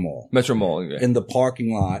 the Metro Mall. Metro Mall. Yeah. In the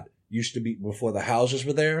parking lot used to be, before the houses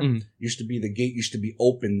were there, used to be, the gate used to be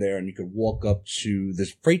open there and you could walk up to the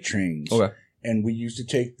freight trains. Okay. And we used to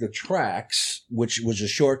take the tracks, which was a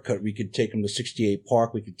shortcut. We could take him to 68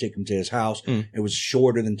 Park. We could take him to his house. It was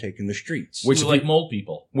shorter than taking the streets. Which Which if like you- mole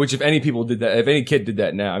people. Which, if any people did that, if any kid did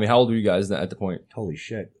that now, I mean, how old were you guys at the point? Holy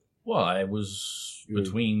shit. Well, I was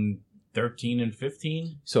between 13 and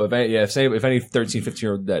 15. So if any 13,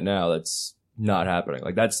 15-year-old did that now, that's not happening.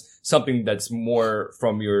 Like that's something that's more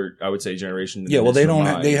from your, I would say, generation. than Yeah, it well, is they from don't.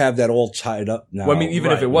 mine. They have that all tied up now. Well, I mean,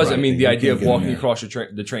 even if Right, it was, I right. mean, the You idea can't of get in walking there. across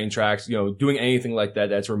the train tracks, doing anything like that,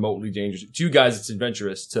 that's remotely dangerous. To you guys, it's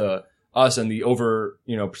adventurous. To us and the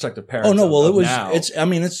protective parents. Oh no! Well, it was. Now.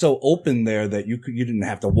 It's so open there that you didn't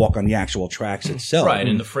have to walk on the actual tracks itself. Right,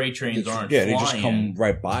 and the freight trains aren't. Yeah, flying. they just come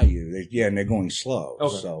right by you. And they're going slow.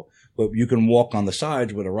 Okay. So, but you can walk on the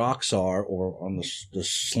sides where the rocks are, or on the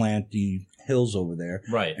slanty hills over there,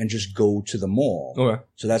 right, and just go to the mall. Okay.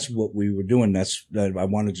 So that's what we were doing. That I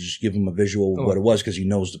wanted to just give him a visual of what it was because he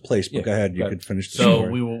knows the place. But go ahead, you could finish the story. So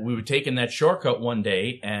we were taking that shortcut one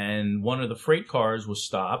day, and one of the freight cars was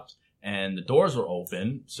stopped. And the doors were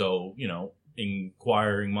open, so,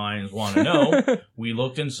 inquiring minds want to know. We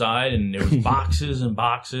looked inside, and there was boxes and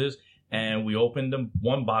boxes, and we opened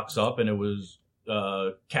one box up, and it was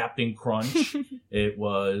Captain Crunch. It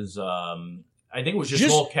was, I think it was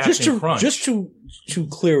just all Captain Crunch. Just to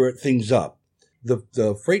clear things up,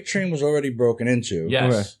 the freight train was already broken into.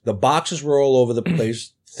 Yes. Okay. The boxes were all over the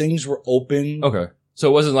place. Things were open. Okay. So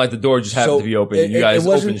it wasn't like the door just happened to be open. You guys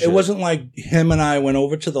opened shit. It wasn't like him and I went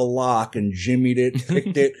over to the lock and jimmied it,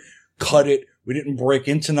 picked it, cut it. We didn't break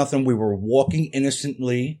into nothing. We were walking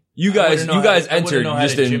innocently. You guys entered.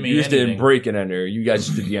 You just didn't break and enter. You guys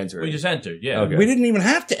just did the enter. We just entered, yeah. Okay. We didn't even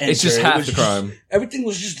have to enter. It's just half the crime. Everything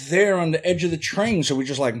was just there on the edge of the train. So we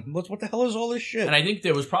just like, what the hell is all this shit? And I think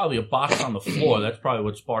there was probably a box on the floor. That's probably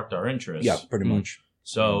what sparked our interest. Yeah, pretty much.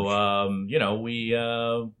 So, we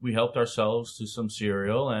helped ourselves to some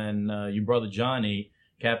cereal, and your brother John ate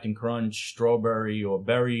Captain Crunch strawberry or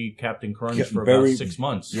berry Captain Crunch for about 6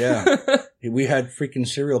 months. Yeah. We had freaking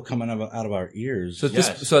cereal coming out of our ears.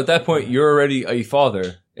 So at that point, you're already a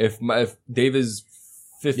father. If Dave is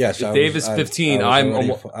 15, yes, if Dave is 15,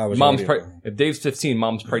 if Dave's 15,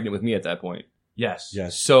 mom's pregnant with me at that point. Yes.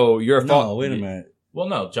 So you're a father. No, wait a minute. Well,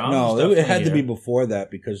 no, John. No, it had to be before that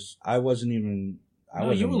because I wasn't even.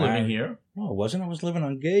 You were living here. No, I wasn't. I was living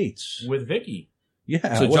on Gates with Vicky. Yeah,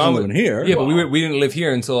 so I wasn't living here. Yeah, but we didn't live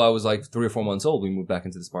here until I was like 3 or 4 months old. We moved back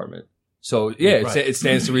into this apartment. So yeah, it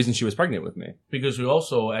stands to reason she was pregnant with me. Because we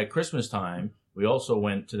also at Christmas time we also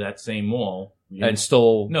went to that same mall and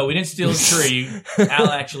stole. No, we didn't steal the tree.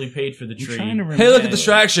 Al actually paid for the tree. Hey, look at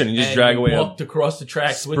distraction! And you just drag away. Walked across the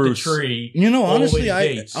tracks with the tree.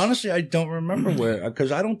 Honestly, I don't remember where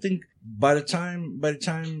because I don't think by the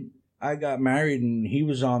time I got married and he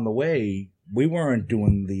was on the way, we weren't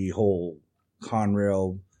doing the whole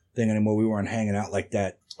Conrail thing anymore. We weren't hanging out like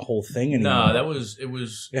that whole thing anymore. No,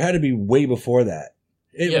 it had to be way before that.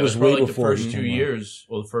 It was way before the first 2 years.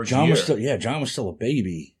 Well, the first John year. John was still a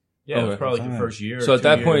baby. Yeah, it was probably the first year. So at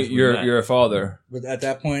that point, you're a father. But at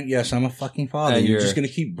that point, yes, I'm a fucking father. And you're just going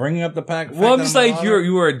to keep bringing up the pack. Well, I'm just like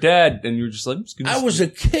you were a dad, and you were just like I was a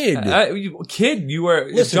kid. You were.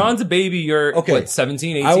 Listen, if John's a baby. You're what,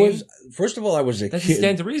 17, 18? First of all, I was a kid. That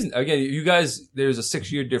stands to reason. Again, you guys, there's a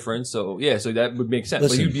 6-year difference, so yeah, so that would make sense.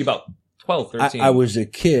 Listen, but you'd be about 12, 13. I was a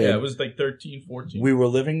kid. Yeah, it was like 13, 14. We were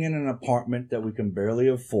living in an apartment that we can barely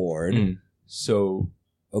afford. So,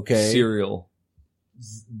 cereal.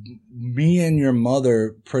 Me and your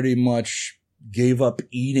mother pretty much gave up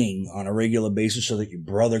eating on a regular basis so that your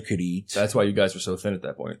brother could eat. That's why you guys were so thin at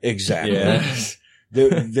that point. Exactly. Yeah.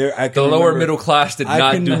 The lower middle class did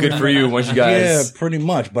not do good for you once you guys. Yeah, pretty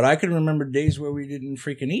much. But I can remember days where we didn't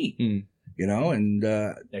freaking eat. And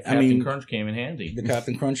that Captain Crunch came in handy. The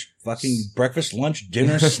Captain Crunch, fucking breakfast, lunch,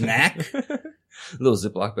 dinner, snack. A little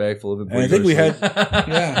Ziploc bag full of it. And I think we had,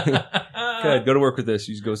 yeah. Good, go to work with this.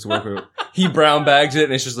 He goes to work with it. He brown bags it,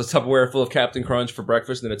 and it's just a Tupperware full of Captain Crunch for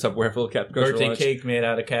breakfast, and then a Tupperware full of Captain Crunch for lunch. Birthday cake made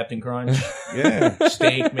out of Captain Crunch. Yeah.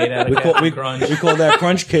 Steak made out of Captain Crunch. We call that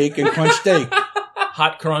crunch cake and crunch steak.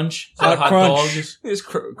 Hot crunch. Hot crunch. Dogs. You just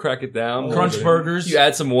crack it down. Crunch burgers. You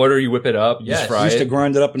add some water, you whip it up, you just fry it. We used to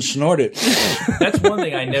grind it up and snort it. That's one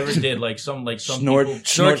thing I never did. Like some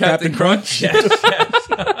snort Captain Crunch. Yes.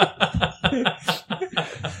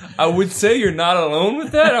 I would say you're not alone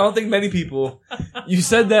with that. I don't think many people. You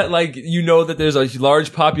said that like you know that there's a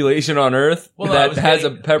large population on Earth that has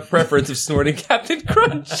a preference of snorting Captain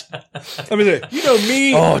Crunch. I mean, you know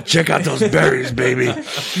me. Oh, check out those berries, baby.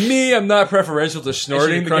 Me, I'm not preferential to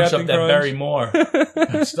snorting the crunch Captain up Crunch. That berry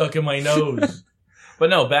more. Stuck in my nose.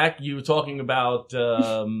 But no, back you were talking about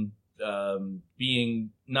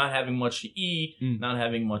being not having much to eat, not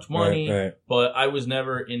having much money. Right. But I was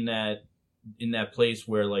never in that place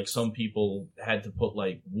where like some people had to put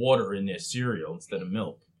like water in their cereal instead of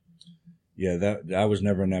milk. Yeah, I was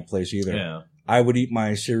never in that place either. Yeah. I would eat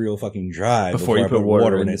my cereal fucking dry before you I put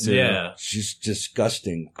water in it. Yeah. It's just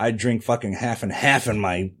disgusting. I drink fucking half and half in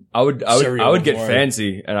my I would get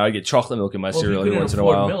fancy and I'd get chocolate milk in my cereal every once in a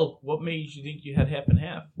while. Milk, what made you think you had half and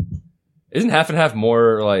half? Isn't half and half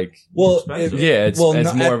more like it's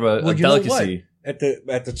more of a delicacy. at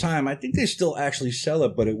the time, I think they still actually sell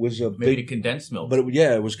it, but it was a Maybe big condensed milk. But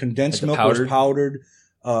it was condensed Like the milk. It was powdered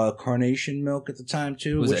carnation milk at the time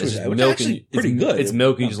too, which was actually pretty good. It's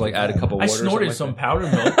milk, and you just like add a cup of water. I snorted some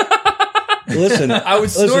powdered milk. Listen, I would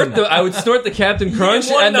snort the Captain Crunch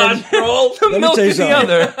one and then nostril. the milk tell you in the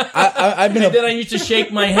something. other. I've been And then I used to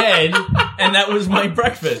shake my head, and that was my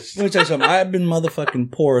breakfast. Let me tell you something. I've been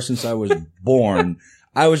motherfucking poor since I was born.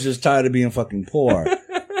 I was just tired of being fucking poor.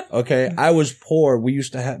 Okay, I was poor. We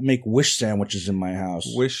used to make wish sandwiches in my house.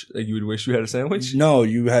 You would wish you had a sandwich? No,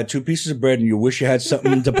 you had 2 pieces of bread and you wish you had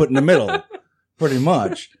something to put in the middle. Pretty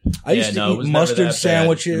much. I used to eat mustard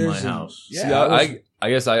sandwiches in my house. I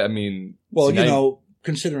guess I mean. Well, you know,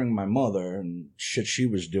 considering my mother and shit she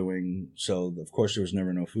was doing, so of course there was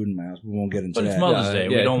never no food in my house. We won't get into that. But it's Mother's Day.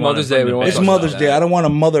 Yeah, We don't Mother's Day. We don't It's Mother's Day. I don't want to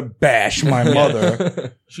mother bash my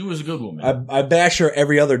mother. She was a good woman. I bash her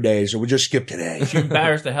every other day, so we just skip today. She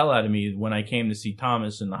embarrassed the hell out of me when I came to see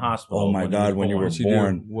Thomas in the hospital. Oh my God, when you were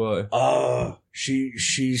born. What?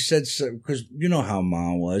 She said so, because you know how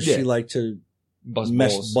Mom was. Yeah. She liked to Bust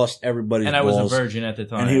bust everybody's And I balls. was a virgin at the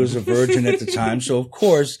time. And he was a virgin at the time, so of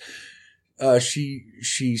course,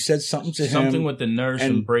 she said something to him. Something with the nurse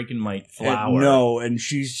and breaking my flower. And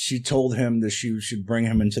she told him that she should bring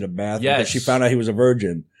him into the bathroom. Yes. Because she found out he was a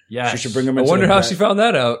virgin. Yes. She should bring him I into wonder the how she found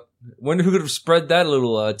that out. Wonder who could have spread that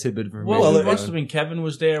little tidbit for me. Well, it must have been Kevin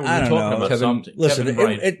was there. We were I don't talking know. about Kevin- something. Listen,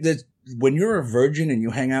 Kevin Wright. when you're a virgin and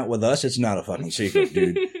you hang out with us, it's not a fucking secret,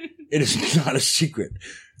 dude. It is not a secret.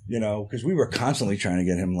 You know, because we were constantly trying to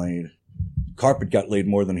get him laid. Carpet got laid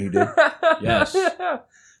more than he did. Yes.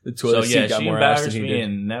 The toilet seat got she more ass than embarrassed he me, did.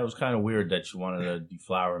 and that was kind of weird that she wanted to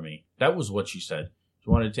deflower me. That was what she said. She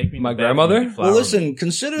wanted to take me to My the bathroom grandmother? and deflower Well, me. listen,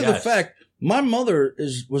 consider the Yes. fact my mother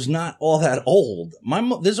was not all that old.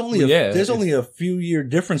 There's only a few year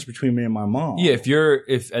difference between me and my mom. Yeah,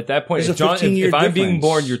 if at that point, There's if, a 15-year if I'm being difference.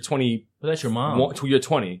 born, you're 20. But that's your mom. You're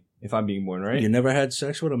 20. If I'm being born, right? You never had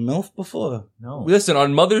sex with a MILF before? No. Listen,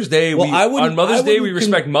 on Mother's Day, Well, I wouldn't we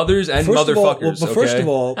respect mothers and First of all- motherfuckers. well, first okay? of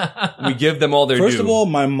all, we give them all their due. First of all,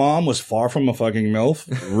 my mom was far from a fucking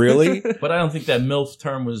MILF. Really? But I don't think that MILF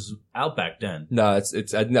term was out back then. No, I think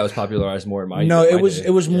that was popularized more in my No, my it was day.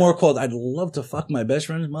 it was more called I'd love to fuck my best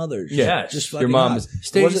friend's mother. Yeah. Just Your fucking mom hot. is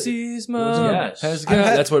Stacy's mom. Yes. Has got,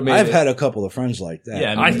 that's what made I've it. had a couple of friends like that.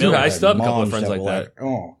 Yeah, I MILF. still have a couple of Moms friends like were that.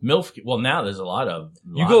 Oh, MILF. Well, now there's a lot of.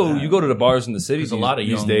 You go to the bars in the city There's a lot of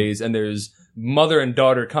these young- days, and there's mother and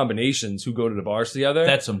daughter combinations who go to the bars together.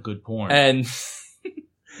 That's some good porn. and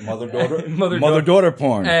mother-daughter mother mother-daughter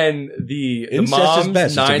porn. and the Incest moms is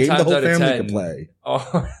best. It's a 9 game the times whole out of family 10 can play.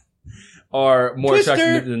 are more Twister.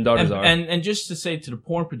 attractive than daughters are. and just to say to the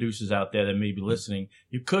porn producers out there that may be listening,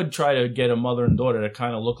 you could try to get a mother and daughter that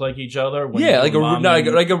kind of look like each other. When Yeah, you like do a mom no,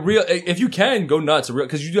 and- like a real. If you can go nuts,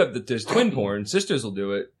 because you do have there's twin porn. Sisters will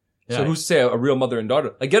do it. So Yeah. who's to say a real mother and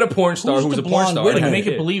daughter? Like get a porn star who's the a porn blonde star. redhead? like Like, make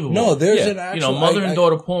it believable. No, there's Yeah. an actual mother and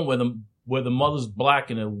daughter porn where the mother's black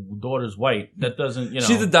and the daughter's white. That doesn't,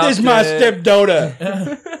 she's adopted. This is my stepdaughter.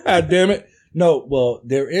 God damn it. No, well,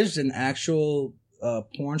 there is an actual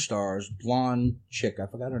porn star's blonde chick. I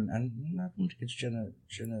forgot her name. I don't think it's Jenna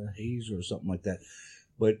Hayes or something like that.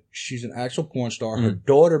 But she's an actual porn star. Her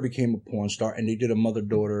daughter became a porn star, and they did a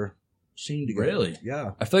mother-daughter scene together. Really?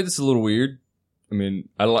 Yeah. I feel like this is a little weird. I mean,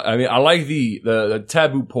 I like the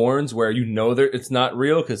taboo porns where it's not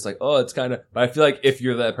real because it's like, oh, it's kind of. But I feel like if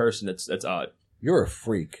you're that person, it's odd. You're a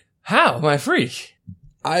freak. How am I a freak?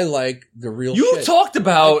 I like the real You shit. talked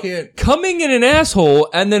about I can't- coming in an asshole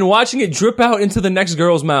and then watching it drip out into the next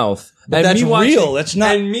girl's mouth. But and that's me watching, real. That's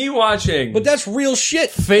not- And me watching. But that's real shit.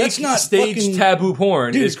 fake That's not staged fucking, taboo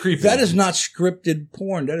porn dude, is creepy. That is not scripted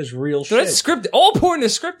porn. That is real So shit. that's scripted. All porn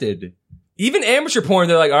is scripted. Even amateur porn,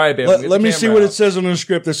 they're like, all right, babe. Let me see what it says on the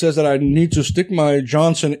script. It says that I need to stick my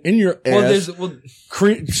Johnson in your ass.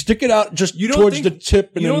 Stick it out just You don't towards think- the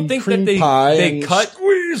tip and you then don't think cream that they pie and cut-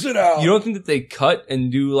 squeeze it out. You don't think that they cut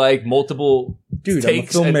and do like multiple Dude, I'm a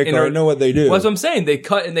takes and filmmaker. I know what they do. Well, that's what I'm saying. They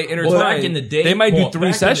cut and they intertwine. Well, back in the day, they might do porn- 3 back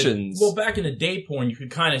in the- sessions. back in the day porn, you could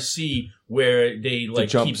kind of see where they like keep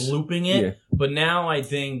jumps. looping it. Yeah. But now I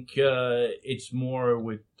think it's more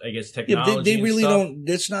with, I guess, Yeah, technology. they really and stuff. don't.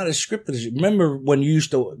 It's not as scripted as you remember when you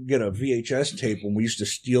used to get a VHS tape when we used to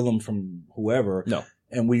steal them from whoever. No.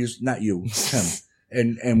 And we used not you, him.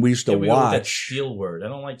 And we used to Yeah, we go with that watch. steal word. I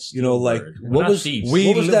don't like steal You know, like, word. what We're not was- thieves. we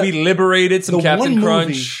what was that? we liberated some The Captain one movie-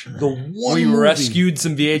 Crunch. the one we movie- rescued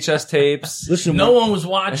some VHS tapes. Listen, no one was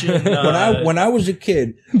watching. when I was a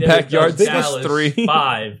kid, Backyard Dallas 3.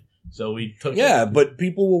 5. So we took yeah, it. but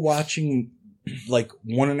people were watching like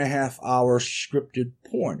 1.5 hour scripted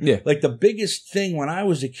porn. Yeah. Like the biggest thing when I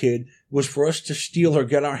was a kid was for us to steal or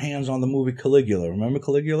get our hands on the movie Caligula. Remember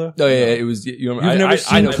Caligula? Oh yeah, it was. You remember, You've never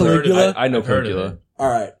seen know Caligula? I know I've heard of Caligula. it. All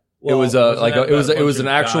right. It was Wasn't that it was about a bunch an of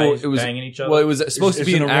actual guys it was banging each other? well it was supposed to It's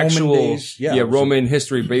be in an the Roman actual days. Yeah, it was Roman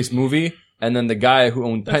history based movie, and then the guy who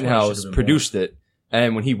owned That's why it Penthouse should've been produced it,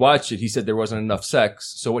 and when he watched it he said there wasn't enough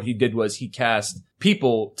sex, so what he did was he cast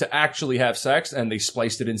people to actually have sex and they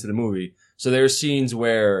spliced it into the movie. So there's scenes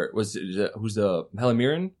where who's the Helen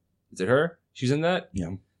Mirren? Is it her? She's in that?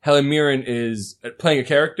 Yeah. Helen Mirren is playing a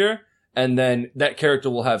character, and then that character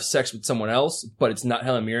will have sex with someone else, but it's not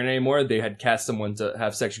Helen Mirren anymore. They had cast someone to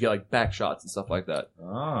have sex. You get like back shots and stuff like that.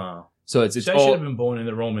 Ah. So it's I should all, have been born in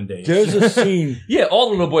the Roman days. There's a scene, yeah, all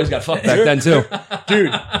the little boys got fucked back then too.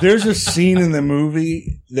 dude, there's a scene in the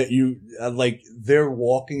movie that you, like, they're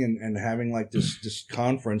walking and having like this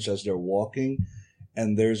conference as they're walking.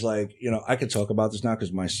 And there's like, you know, I could talk about this now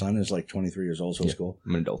because my son is like 23 years old, so it's cool.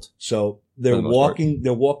 I'm an adult. So For they're the most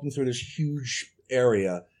walking through this huge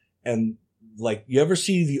area, and like, you ever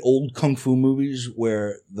see the old kung fu movies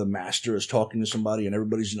where the master is talking to somebody and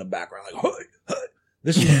everybody's in the background like, hey, hey.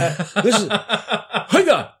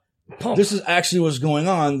 This is actually what's going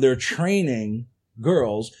on. They're training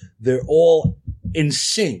girls. They're all in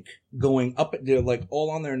sync, going up. They're like all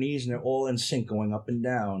on their knees and they're all in sync, going up and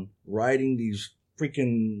down, riding these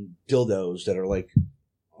freaking dildos that are like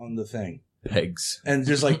on the thing. Pegs. And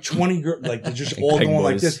there's like 20 girls, like they're just Like all peg going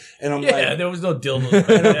like boys. this. And I'm Yeah, like, there was no dildos back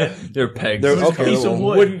then. They're pegs. They're- It was okay, a piece well, of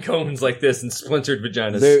wooden cones like this and splintered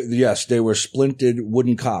vaginas. yes, they were splinted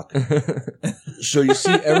wooden cock. So you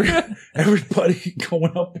see everybody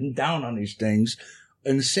going up and down on these things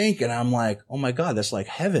in sync, and I'm like, oh my God, that's like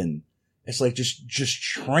heaven. It's like just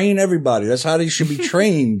train everybody. That's how they should be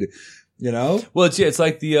trained. You know? Well, it's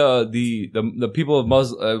like the people of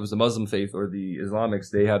it was the Muslim faith or the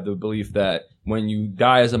Islamics. They have the belief that when you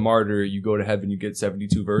die as a martyr, you go to heaven, you get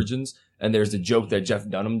 72 virgins. And there's the joke that Jeff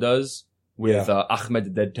Dunham does with Ahmed, the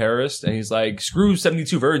dead terrorist, and he's like, "Screw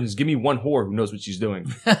 72 virgins, give me one whore who knows what she's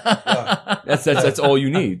doing." That's all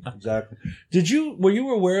you need. Exactly. Were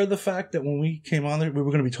you aware of the fact that when we came on there, we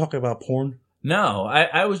were going to be talking about porn? No,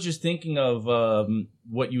 I was just thinking of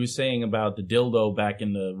what you were saying about the dildo back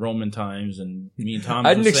in the Roman times, and me and Tom.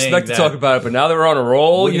 I didn't expect to talk about it, but now that we're on a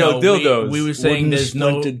roll, dildos. We were saying Wooden there's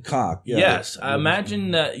no splinted cock. Yeah. Yes, I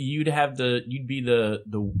imagine that you'd be the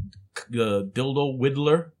dildo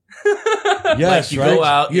whittler. Yes, like you right. go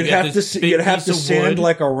out, You'd you get have this to big you'd have piece to of sand wood.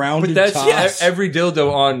 like a rounded But top. that's every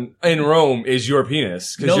dildo in Rome is your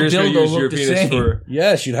penis because No you're just going to dildo use your look the penis same. for.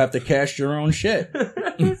 Yes, you'd have to cast your own shit.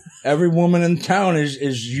 Every woman in town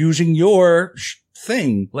is using your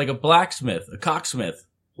thing. Like a blacksmith, a cocksmith.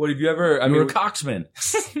 What have you ever? I You were mean, a cocksman.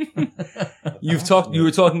 you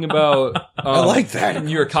were talking about. I like that.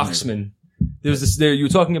 You're a coxman. There's this. You were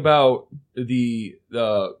talking about the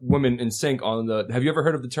women in sync on the. Have you ever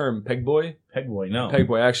heard of the term pegboy? Pegboy, no.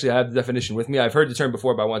 Pegboy. Actually, I have the definition with me. I've heard the term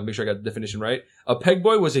before, but I wanted to make sure I got the definition right. A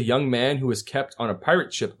pegboy was a young man who was kept on a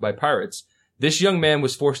pirate ship by pirates. This young man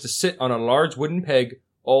was forced to sit on a large wooden peg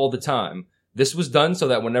all the time. This was done so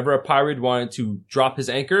that whenever a pirate wanted to drop his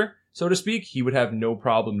anchor, so to speak, he would have no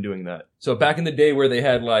problem doing that. So back in the day where they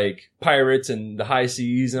had like pirates and the high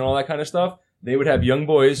seas and all that kind of stuff, they would have young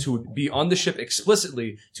boys who would be on the ship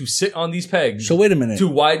explicitly to sit on these pegs. So wait a minute. To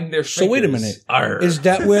widen their So wait a fingers. minute. Arr. Is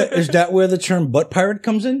that where the term butt pirate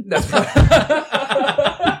comes in? That's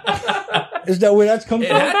Is that where that comes It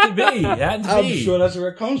from? had to be. It had to I'm be. sure that's where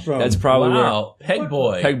it comes from. That's probably Wow.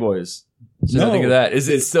 Pegboy. where Pegboys. So No. think of that. Is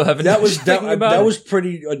it still having that was thinking about that it? was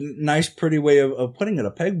a nice, pretty way of putting it. A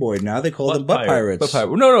pegboy. Now they call Butt them butt pirate. pirates. Butt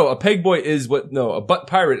pirate. No, a pegboy is what? No, a butt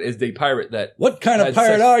pirate is the pirate that. What kind of That's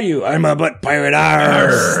pirate sex- are you? I'm a butt pirate.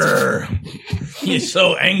 Arr. He's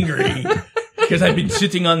so angry because I've been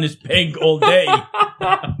sitting on this peg all day.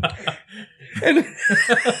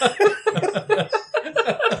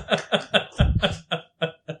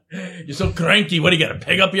 You're so cranky. What, do you got a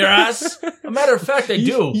peg up your ass? A matter of fact, I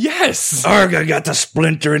do. Yes, Arg, I got the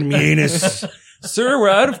splinter in me anus. sir, we're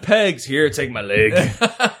out of pegs. Here, take my leg.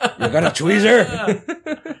 You got a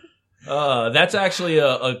tweezer? That's actually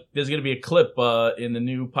there's going to be a clip in the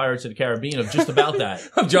new Pirates of the Caribbean of just about that.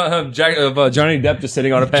 Johnny Depp just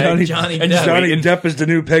sitting on a peg. Johnny And Depp. just Johnny waiting. Depp is the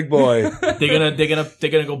new pegboy. They're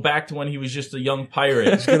gonna go back to when he was just a young pirate.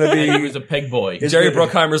 It's gonna be- he was a peg boy. Jerry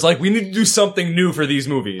Bruckheimer's like, we need to do something new for these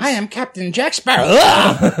movies. am Captain Jack Sparrow.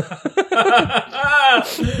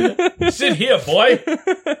 Sit here, boy.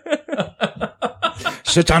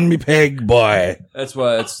 Sit on me peg, boy. That's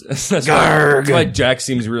why that's Garg. why Jack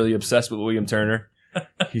seems really obsessed with William Turner.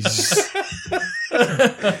 He's just,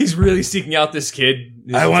 He's really seeking out this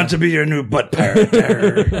kid. I want to be your new butt pirate.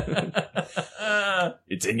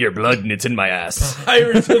 It's in your blood and it's in my ass.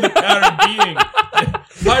 Pirates of the Caribbean.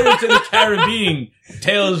 Pirates of the Caribbean.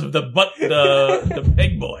 Tales of the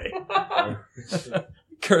Pegboy.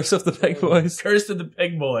 Curse of the Pegboys. Curse of the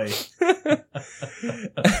Pegboy.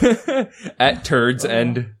 At Turds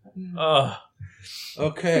End. Oh.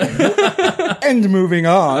 Okay. And moving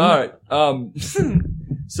on. All right.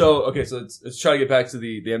 So let's try to get back to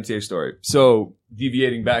the MTA story. So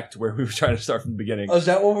deviating back to where we were trying to start from the beginning. Oh, is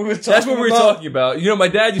that what we were talking about? That's what we were talking about. You know, my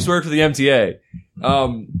dad used to work for the MTA.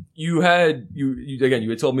 You had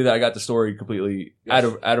told me that I got the story completely out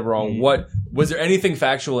of wrong. What was there anything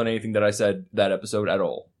factual in anything that I said that episode at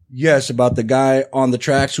all? Yes, about the guy on the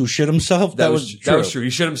tracks who shit himself. That was true. He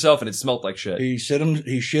shit himself and it smelled like shit. He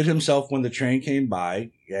shit himself when the train came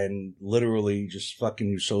by, and literally just fucking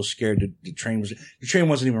he was so scared that the train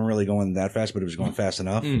wasn't even really going that fast, but it was going fast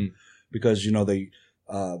enough because he got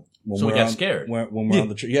scared. When we're on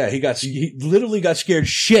the train, he literally got scared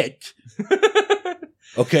shit.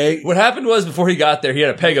 Okay. What happened was before he got there, he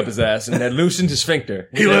had a peg up his ass and had loosened his sphincter.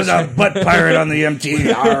 He was a butt pirate on the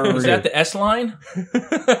MTA. Was that the S line?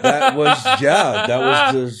 That was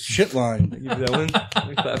the shit line. Give me that one. Let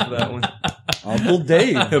me clap for that one. Uncle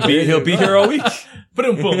Dave. He'll be here all week.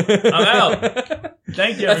 Boom, boom. I'm out.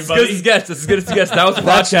 Thank you, everybody. That's as good as his guest. That was the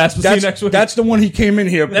podcast. We'll see you next week. That's the one he came in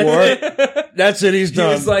here for. That's it. He's done.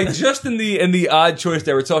 He was like, just in the odd choice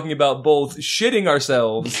there, we're talking about both shitting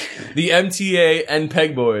ourselves, the MTA and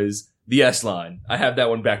Pegboys, the S line. I have that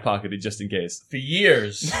one back pocketed just in case. For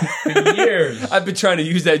years. I've been trying to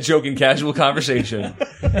use that joke in casual conversation.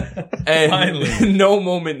 And finally, no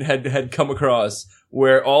moment had come across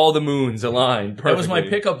where all the moons aligned perfectly. That was my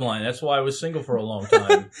pickup line. That's why I was single for a long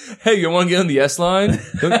time. Hey, you want to get on the S line?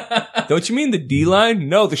 Don't you mean the D line?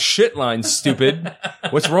 No, the shit line, stupid.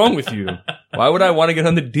 What's wrong with you? Why would I want to get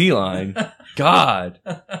on the D line? God.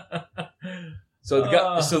 So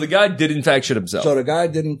the guy did in fact shit himself. So the guy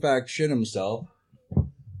did in fact shit himself.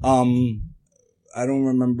 I don't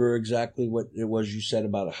remember exactly what it was you said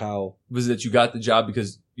about how. Was it that you got the job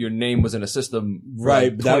because your name was in a system for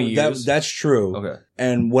right? Like 20 years? That's true. Okay.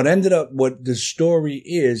 And what the story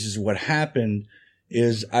is what happened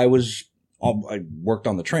is I worked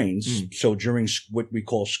on the trains. So during what we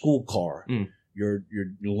call school car, you're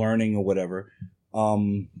learning or whatever.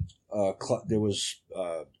 There was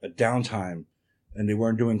a downtime and they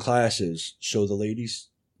weren't doing classes. So the ladies,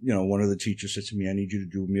 one of the teachers said to me, I need you to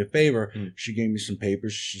do me a favor. She gave me some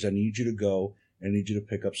papers. She said, I need you to go. I need you to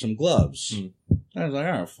pick up some gloves. I was like,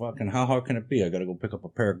 oh, fucking, how hard can it be? I got to go pick up a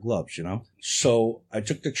pair of gloves, So I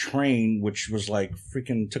took the train, which was like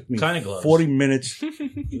took me 40 minutes.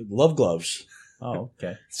 Love gloves. Oh,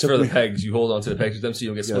 okay. It's for the pegs. You hold on to the pegs with them so you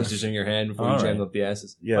don't get splinters in your hand before you jam up the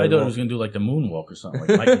asses. Yeah, I thought it was going to do like the moonwalk or something,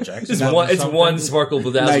 like Michael Jackson. It's one sparkle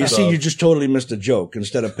bedazzled. Now, you see, you just totally missed a joke.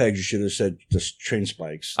 Instead of pegs, you should have said just train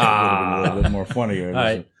spikes. That would have been a little bit more funnier. All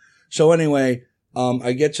right. So anyway,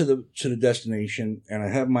 I get to the destination and I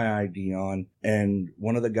have my ID on, and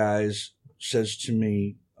one of the guys says to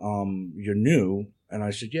me, you're new. And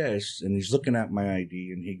I said, yes. And he's looking at my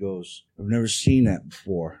ID and he goes, I've never seen that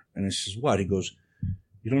before. And I says, what? He goes,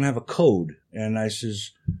 you don't have a code. And I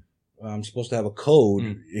says, I'm supposed to have a code.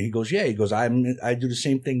 And he goes, yeah. He goes, I do the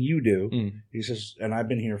same thing you do. He says, and I've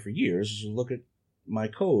been here for years. He says, look at my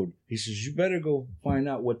code. He says, you better go find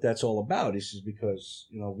out what that's all about. He says, because,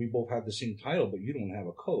 we both have the same title, but you don't have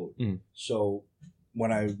a code. So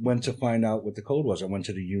when I went to find out what the code was, I went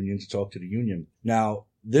to the union to talk to the union. Now,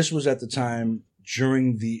 this was at the time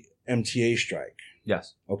during the MTA strike.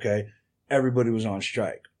 Yes. Okay. Everybody was on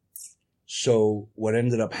strike. So what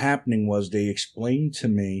ended up happening was they explained to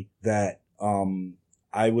me that,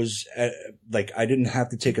 I was I didn't have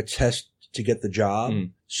to take a test to get the job.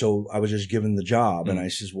 So I was just given the job. And I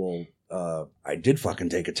says, well, I did fucking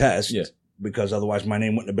take a test. Yeah. Because otherwise my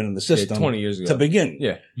name wouldn't have been in the system 20 years ago to begin.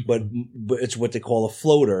 Yeah. But it's what they call a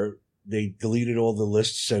floater. They deleted all the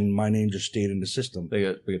lists and my name just stayed in the system.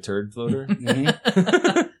 Like a turd floater?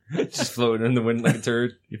 Just floating in the wind like a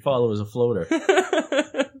turd. Your father was a floater.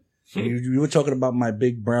 You were talking about my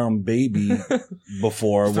big brown baby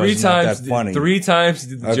before. It Three wasn't times, that funny. 3 times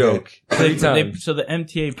you did the joke. 3 times. So the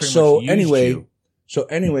MTA pretty much used you. So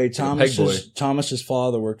anyway, Thomas's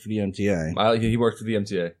father worked for the MTA. He worked for the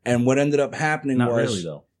MTA. And what ended up happening Not was... really,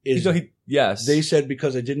 though. Yes. They said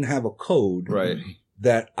because I didn't have a code... Right.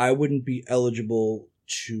 That I wouldn't be eligible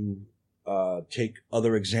to take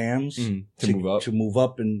other exams to move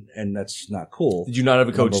up. and that's not cool. Did you not have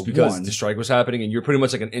a coach Number because one. the strike was happening and you're pretty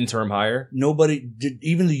much like an interim hire? Nobody did.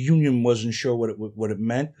 Even the union wasn't sure what it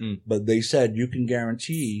meant, but they said you can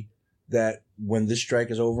guarantee that when this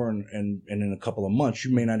strike is over and in a couple of months,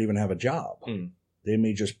 you may not even have a job. They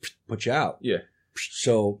may just put you out. Yeah.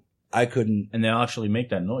 So I couldn't. And they'll actually make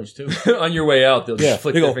that noise too. On your way out, they'll just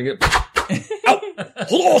flick they their go, finger.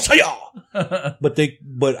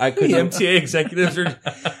 But I The couldn't. MTA executives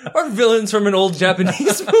are villains from an old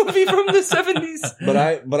Japanese movie from the 70s.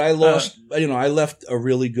 But I lost. I left a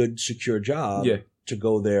really good secure job. Yeah. To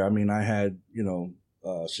go there. I mean, I had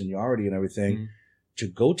seniority and everything to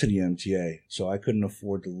go to the MTA, so I couldn't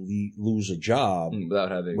afford to lose a job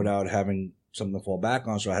without having something to fall back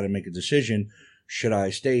on. So I had to make a decision. Should I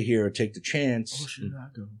stay here or take the chance?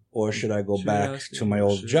 Or should I go back to my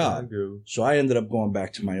old job? So I ended up going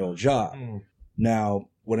back to my old job. Now,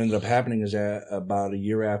 what ended up happening is that about a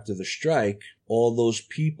year after the strike, all those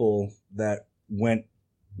people that went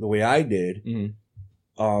the way I did,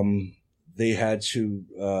 they had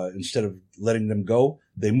to, instead of letting them go,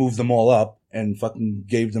 they moved them all up and fucking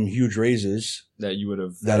gave them huge raises. That you would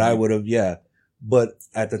have. That I would have, yeah. But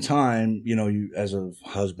at the time, you as a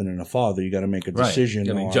husband and a father, you got to make a decision.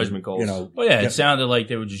 Right. On, judgment calls. Well, yeah, it sounded like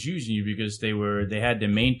they were just using you because they had their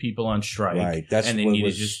main people on strike, right? And they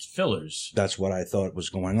needed just fillers. That's what I thought was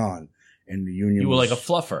going on, and the union. You were like a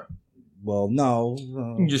fluffer. Well, no,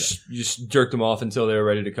 you just jerked them off until they were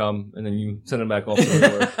ready to come, and then you sent them back off to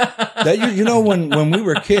work. That when we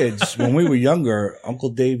were kids, when we were younger, Uncle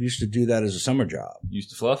Dave used to do that as a summer job.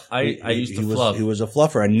 Used to fluff? I used to fluff. He was a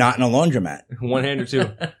fluffer and not in a laundromat. One hand or two?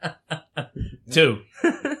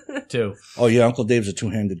 Two. Oh yeah, Uncle Dave's a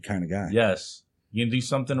two-handed kind of guy. Yes. You can do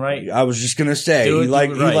something right. I was just gonna say Do it he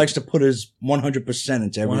right. likes to put his 100%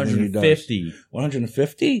 into everything he does. 150.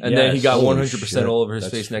 150? And then he got Holy 100% shit. all over his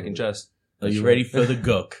That's face, neck, and chest. Are you ready for the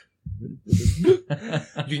gook?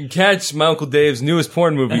 You can catch my Uncle Dave's newest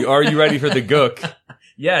porn movie, Are You Ready for the Gook?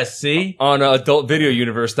 Yes, see? On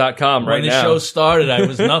adultvideouniverse.com right When the now. show started, I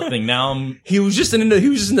was nothing. Now He was just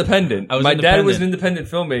independent. My dad was an independent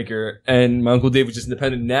filmmaker, and my Uncle Dave was just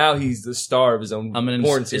independent. Now he's the star of his own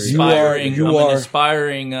porn series. I'm an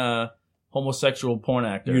aspiring homosexual porn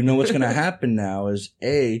actor. You know what's going to happen now is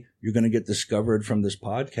A, you're going to get discovered from this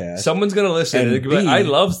podcast. Someone's going to listen. And And be like, B, I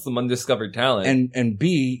love some undiscovered talent. And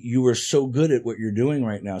B, you are so good at what you're doing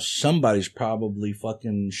right now. Somebody's probably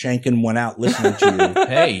fucking shanking one out listening to you.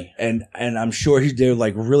 Hey. And I'm sure they're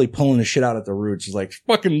like really pulling the shit out at the roots. He's like,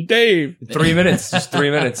 fucking Dave. 3 minutes. Just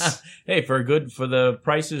 3 minutes. Hey, for the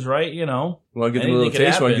price is right, You want to give them a little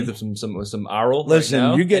taste? You want to give them some oral? Listen, right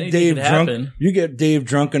now? you get Anything Dave could drunk. happen. You get Dave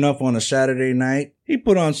drunk enough on a Saturday night. He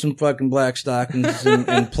put on some fucking black stockings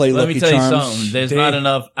and play Let Lucky me tell Charms. you something. There's not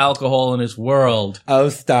enough alcohol in this world. Oh,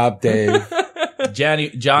 stop, Dave.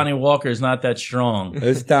 Johnny Walker is not that strong.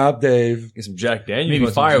 Oh, stop, Dave. Get some Jack Daniels. Maybe You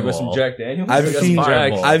want Fireball. some Jack Daniels? I've We got seen some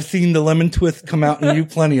Jack. Fireball. I've seen the lemon twist come out in you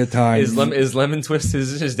plenty of times. Is Lemon Twist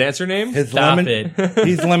his dancer name? Stop it.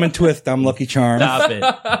 He's lemon twist. I'm Lucky Charms Stop it.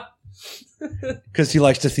 because he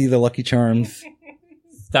likes to see the Lucky Charms.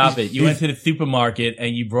 Stop it. You went to the supermarket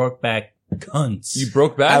and you brought back cunts. You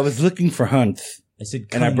broke back? I was looking for hunts, I said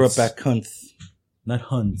cunts. and I brought back cunts. Not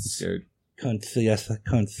hunts. Scared. Cunts, yes, that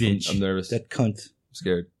cunts. Bitch. I'm nervous. That cunt. I'm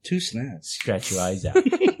scared. 2 snaps. Scratch your eyes out.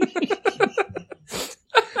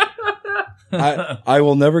 I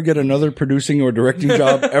will never get another producing or directing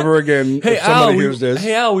job ever again if somebody hears this.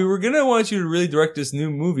 Hey Al, we were gonna want you to really direct this new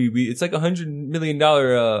movie. It's like $100 million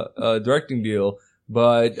directing deal,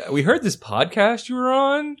 but we heard this podcast you were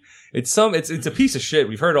on. It's a piece of shit.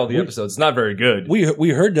 We've heard all the episodes. It's not very good. We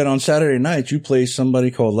heard that on Saturday night you play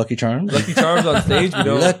somebody called Lucky Charms. Lucky Charms on stage. We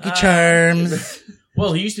don't. Lucky Charms.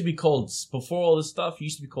 Well, he used to be called, before all this stuff, he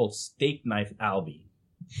used to be called Steak Knife Albie.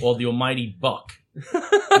 Or the Almighty Buck.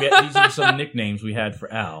 These are some nicknames we had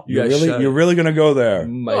for Al. You're really gonna go there.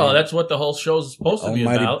 Well, that's what the whole show's supposed to be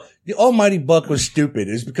about. The Almighty Buck was stupid.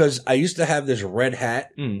 Is because I used to have this red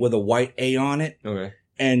hat with a white A on it. Okay.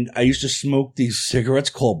 And I used to smoke these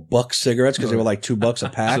cigarettes called Buck cigarettes because they were like $2 a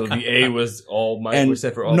pack. So the A was was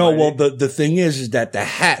set for all. No, well, the thing is that the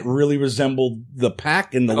hat really resembled the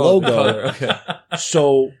pack and the logo. Okay.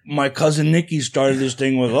 So my cousin Nikki started this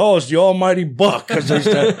thing with, it's the Almighty Buck. 'Cause I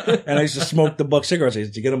used to smoke the Buck cigarettes. I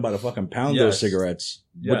used to get them by the fucking pound, those cigarettes.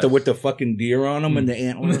 Yes. With the fucking deer on them and the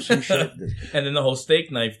antlers and shit. And then the whole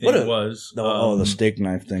steak knife thing was... the steak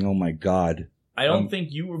knife thing. Oh my God. I don't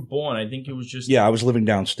think you were born. I think it was just... Yeah, I was living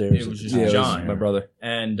downstairs. It was just Yeah, John. my brother.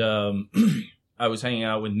 And I was hanging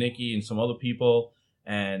out with Nikki and some other people.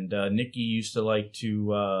 And Nikki used to like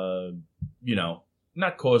to,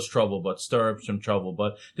 not cause trouble, but stir up some trouble.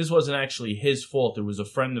 But this wasn't actually his fault. It was a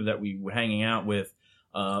friend that we were hanging out with.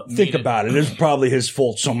 Think about it. It's probably his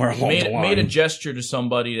fault somewhere along the line. Made a gesture to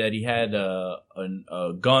somebody that he had a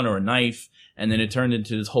gun or a knife, and then it turned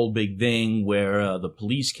into this whole big thing where the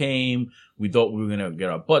police came. We thought we were going to get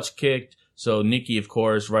our butts kicked. So Nikki, of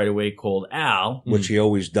course, right away called Al. Which he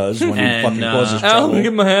always does when he fucking causes Al, trouble.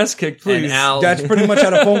 get my ass kicked, please. And Al, That's pretty much how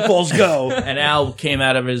the phone calls go. and Al came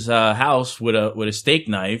out of his house with a steak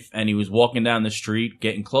knife, and he was walking down the street,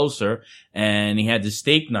 getting closer, and he had the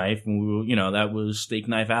steak knife, and we were, that was Steak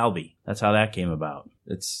Knife Albie. That's how that came about.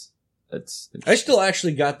 It's I still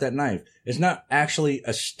actually got that knife. It's not actually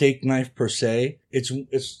a steak knife per se. It's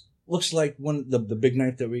looks like one the big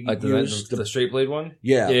knife that we like use. the straight blade one.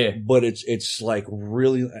 Yeah, Yeah. But it's like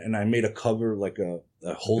really, and I made a cover like a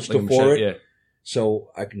holster Like a for machete, it,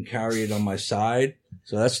 so I can carry it on my side.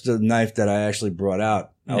 So that's the knife that I actually brought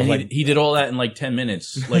out. I was And like, he did all that in like 10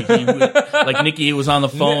 minutes. Like Nikki was on the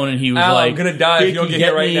phone, and he was Al, like, I'm gonna die if you don't get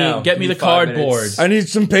here right now. Get me Give the 5 cardboard. minutes. I need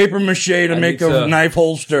some paper mache to make need a some- knife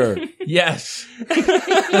holster. Yes.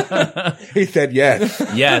 He said yes,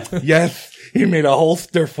 Yes. yes. He made a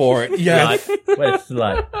holster for it. Yes.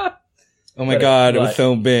 Slut. Oh my God, it was Slut.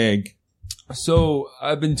 so big. So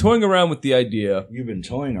I've been toying around with the idea You've been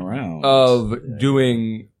toying around. of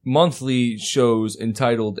doing monthly shows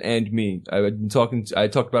entitled "And Me." I talked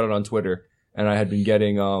about it on Twitter, and I had been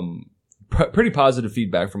getting pretty positive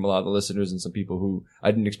feedback from a lot of the listeners and some people who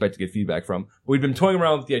I didn't expect to get feedback from. But we've been toying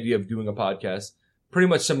around with the idea of doing a podcast, pretty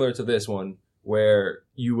much similar to this one, where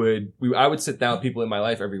I would sit down with people in my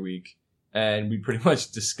life every week, and we pretty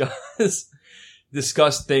much discuss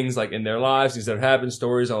things like in their lives, things that have happened,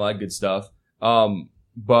 stories, all that good stuff.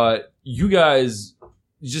 But you guys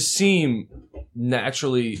just seem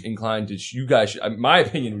naturally inclined to, my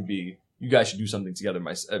opinion would be, you guys should do something together,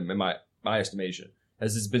 in my estimation.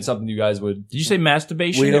 Has this been something you guys would? Did you say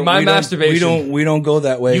masturbation? Masturbation. We don't go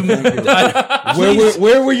that way. You- Thank you.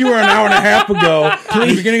 Where were you an hour and a half ago at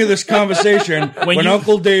the beginning of this conversation when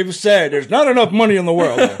Uncle Dave said there's not enough money in the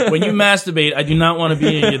world? When you masturbate, I do not want to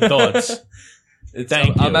be in your thoughts.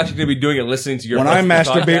 Thank you. I'm actually going to be doing it listening to your When I parts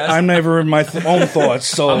of the masturbate, podcast. I'm never in my own thoughts.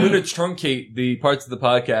 So I'm going to truncate the parts of the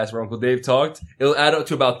podcast where Uncle Dave talked. It'll add up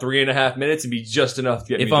to about 3.5 minutes and be just enough to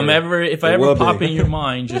get me If I through. ever pop in your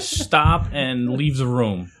mind, just stop and leave the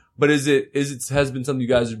room. But has been something you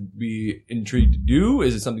guys would be intrigued to do?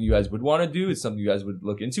 Is it something you guys would want to do? Is it something you guys would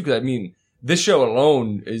look into? Because I mean, this show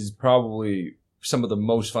alone is probably some of the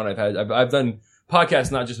most fun I've had. I've done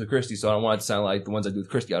podcasts not just with Christy, so I don't want it to sound like the ones I do with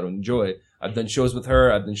Christy. I don't enjoy it. I've done shows with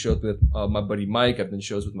her. I've done shows with my buddy Mike. I've done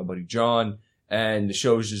shows with my buddy John. And the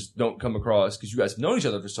shows just don't come across, because you guys have known each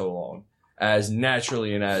other for so long, as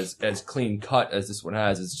naturally and as clean cut as this one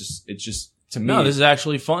has. It's just to me. No, this is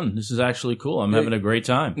actually fun. This is actually cool. I'm having a great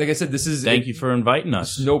time. Like I said, Thank you for inviting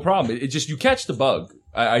us. No problem. It just, you catch the bug.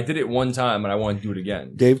 I did it one time and I want to do it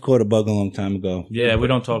again. Dave caught a bug a long time ago. Yeah, we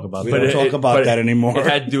don't talk about We that. don't talk about that anymore. It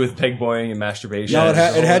had to do with pegboying and masturbation. No, it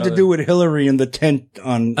It's a had to whole do with Hillary in the tent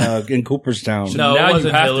on in Cooperstown. No, it now you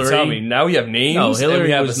wasn't have Hillary. to tell me. Now we have names. No, and Hillary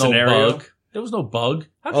we have was a no scenario. bug. There was no bug.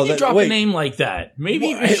 How Oh, can you that- drop wait. a name like that?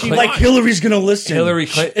 Maybe Like she might. Hillary's gonna listen. Hillary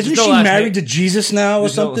Clinton. Isn't There's she no last married name. to Jesus now or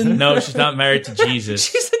There's no- something? No, she's not married to Jesus.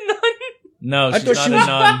 She's a nun. No, I she's thought not she a was-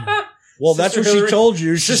 nun. Well, that's what Sister she Hillary- told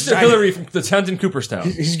you. Sister Hillary from the tent in Cooperstown.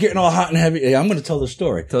 He's getting all hot and heavy. Yeah, I'm going to tell the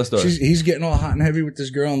story. Tell the story. He's getting all hot and heavy with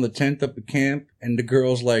this girl in the tent up at camp, and the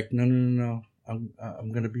girl's like, no.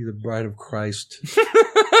 I'm going to be the bride of Christ.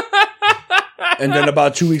 And then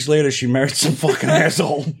about 2 weeks later, she married some fucking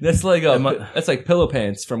asshole. That's like Pillow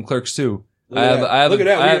Pants from Clerks 2. Look at that.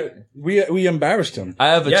 I have, We embarrassed him. I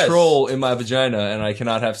have a Yes. troll in my vagina and I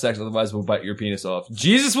cannot have sex, otherwise we'll bite your penis off.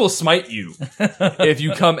 Jesus will smite you if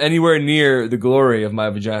you come anywhere near the glory of my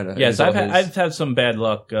vagina. Yes, It's all I've had some bad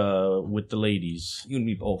luck with the ladies you and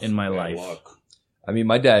me both. in my life. Luck. I mean,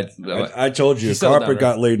 my dad. I told you, He settled Carpet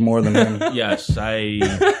down, got laid more than him. Yes, I.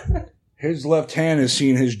 His left hand has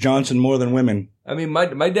seen his Johnson more than women. I mean,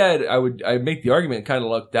 my dad. I'd make the argument kind of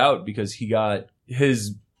lucked out because he got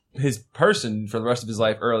his person for the rest of his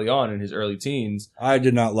life early on in his early teens. I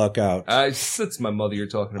did not luck out. That's my mother you're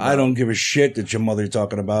talking about. I don't give a shit that your mother you're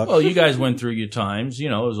talking about. Well, you guys went through your times, as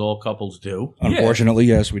all couples do. Unfortunately,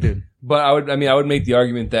 yes, we did. But I would make the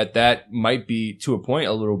argument that might be to a point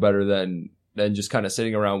a little better than just kind of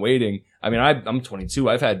sitting around waiting. I mean, I'm 22.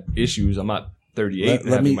 I've had issues. I'm not 38.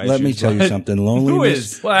 Let me tell you something. Loneliness. Who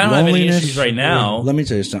is? Well, I don't have any loneliness- issues right now. Let me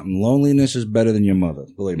tell you something. Loneliness is better than your mother.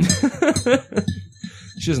 Believe me.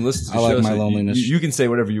 She doesn't listen to the I show. like my so loneliness. You can say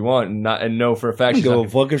whatever you want and know for a fact. I She's don't not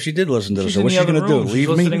give a fuck if she did listen to the She's show. in What's the she gonna other do? room. She's Leave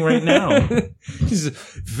listening me? right now.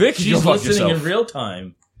 Vic, you She's go fuck listening yourself. in real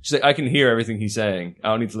time. She's like, I can hear everything he's saying. I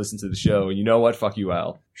don't need to listen to the show. And you know what? Fuck you,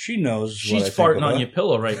 Al. She knows. She's what I think farting of on her. your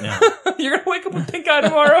pillow right now. You're gonna wake up with pink eye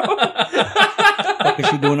tomorrow. What is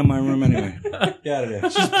she doing in my room anyway? Get out of there.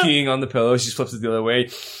 She's peeing on the pillow. She flips it the other way.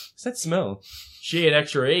 What's that smell? She ate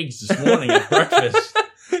extra eggs this morning at breakfast.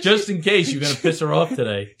 Just in case you're going to piss her off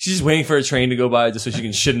today. She's just waiting for a train to go by just so she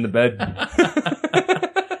can shit in the bed.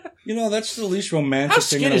 You know, that's the least romantic How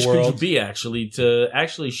thing in skittish the could you world. be, actually, to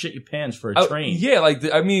actually shit your pants for a train? Yeah, like,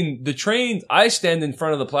 the train, I stand in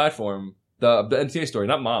front of the platform. The MTA story,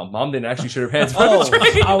 not Mom. Mom didn't actually shit her pants in front of the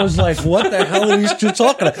train. I was like, what the hell are these two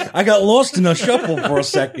talking about? I got lost in a shuffle for a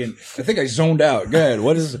second. I think I zoned out. Go ahead.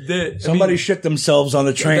 What is somebody shit themselves on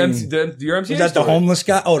the train? Your MTA Was that story. the homeless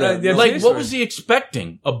guy? Oh, the the, Like, MTA what story. was he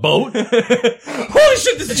expecting? A boat? Holy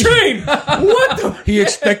shit, this is a train! What the? he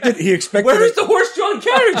expected Where is the horse-drawn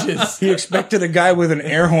carriages? he expected a guy with an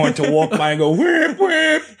air horn to walk by and go, whip,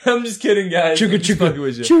 whip, I'm just kidding, guys. chugga, I'm just fucking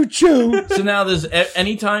with chugga, you. choo, choo. So now there's,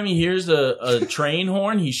 anytime he hears a train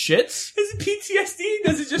horn, he shits? Is it PTSD?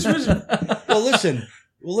 Does it just...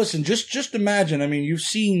 Well, listen, just imagine. I mean, you've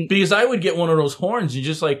seen, Because I would get one of those horns and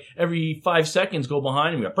just like every 5 seconds go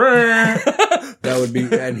behind him and go, "Brrr," that would be,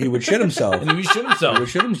 and he would shit himself. and he would shit He himself. would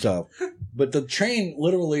shit himself. But the train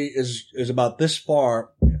literally is about this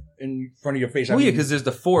far in front of your face. I Oh yeah, mean, because there's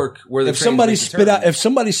the fork where the if trains somebody make the spit turn. out, if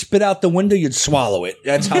somebody spit out the window, you'd swallow it.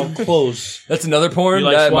 That's how close. That's another porn. You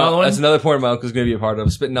like swallowing? That's another porn my uncle's going to be a part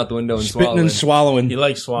of. Spitting out the window and Spitting swallowing. and swallowing. He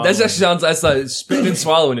likes swallowing. That actually sounds. That's like spitting and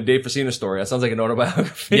swallowing a Dave Facina story. That sounds like an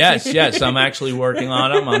autobiography. Yes. I'm actually working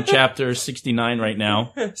on him. I'm chapter 69 right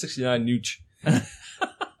now. 69 Nooch.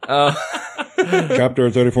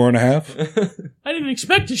 Chapter 34 and a half. I didn't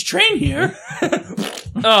expect this train here.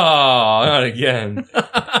 Oh, not again.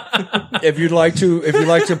 If you'd like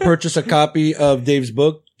to purchase a copy of Dave's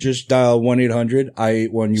book, just dial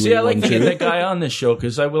 1-800-I81-U812. See, I like to get that guy on this show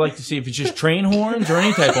because I would like to see if it's just train horns or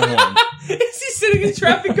any type of horn. Is he sitting in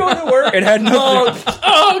traffic going to work? It had nothing.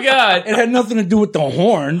 Oh God. It had nothing to do with the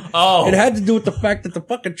horn. Oh. It had to do with the fact that the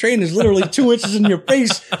fucking train is literally 2 inches in your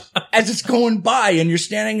face as it's going by, and you're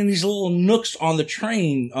standing in these little nooks on the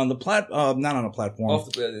train, on the not on a platform,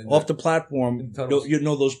 off the platform. tunnels. You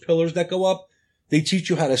know those pillars that go up? They teach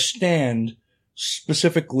you how to stand,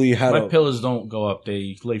 specifically how My to. pillars don't go up.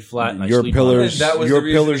 They lay flat and I Your sleep pillars, on it. That was your the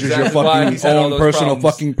reason pillars is your exactly why fucking he's had all own those personal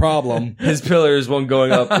problems. fucking problem. His pillars one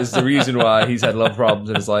going up is the reason why he's had love problems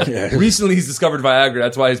in his life. Yeah. Recently, he's discovered Viagra.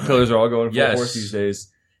 That's why his pillars are all going full Yes. force these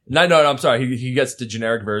days. No, I'm sorry. He gets the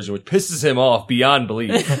generic version, which pisses him off beyond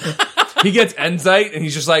belief. He gets Enzyte, and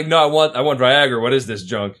he's just like, "No, I want Viagra. What is this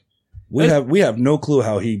junk?" We have no clue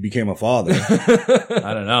how he became a father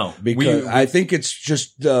I don't know. because I think it's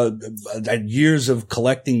just years of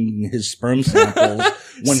collecting his sperm samples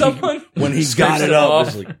when he got it up.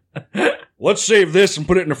 It's like, let's save this and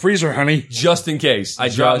put it in the freezer, honey. Just in case. I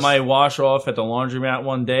dropped my wash off at the laundromat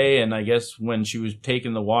one day, and I guess when she was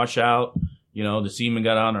taking the wash out, you know, the semen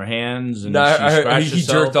got on her hands, and No, she I heard scratched he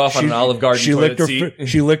herself. jerked off on an Olive Garden She toilet licked her. seat.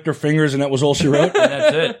 She licked her fingers, and that was all she wrote. And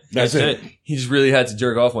that's it. That's it. He just really had to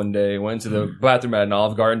jerk off one day. Went to the bathroom at an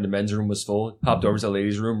Olive Garden. The men's room was full. Hopped over to the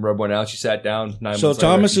ladies' room, rubbed one out. She sat down. 9 So months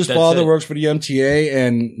Thomas's That's father it. works for the MTA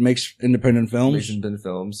and makes independent later, films, been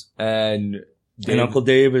films, and and Uncle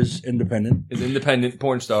Dave is independent. is an independent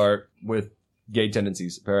porn star with gay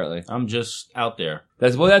tendencies. Apparently, I'm just out there,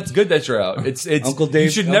 that's good that you're out. It's Uncle Dave- You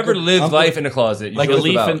should never Uncle- live Uncle- life in a closet. You like should a live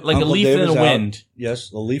leaf, out. in, like Uncle a leaf Dave in is the out. wind.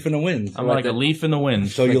 Yes, a leaf in the wind. I'm like a leaf in the wind.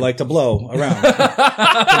 So you like to blow around.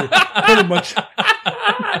 Pretty much.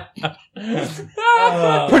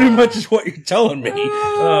 Pretty much is what you're telling me.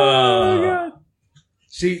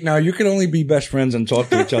 See, now you can only be best friends and talk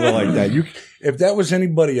to each other like that. If that was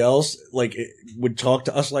anybody else, like, would talk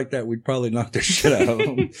to us like that, we'd probably knock the shit out of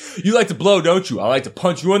them. You like to blow, don't you? I like to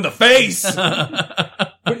punch you in the face.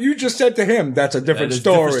 But you just said to him, that's a different That is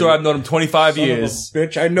story. different story. I've known him 25 Son of a years.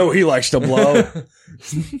 bitch, I know he likes to blow.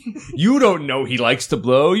 You don't know he likes to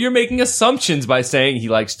blow. You're making assumptions by saying he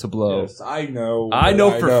likes to blow. Yes, I know. I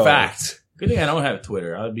know for fact. Good thing I don't have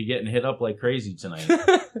Twitter. I'd be getting hit up like crazy tonight.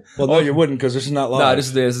 Well, no, you wouldn't, because this is not live. No,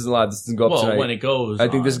 this isn't live. This doesn't go up Well, tonight. when it goes, I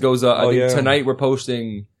think this goes up. Oh, I think yeah. tonight we're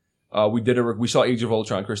posting. We saw Age of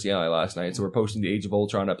Ultron, Christian and I last night, so we're posting the Age of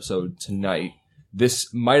Ultron episode tonight.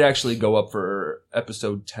 This might actually go up for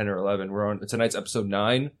episode 10 or 11. We're on tonight's episode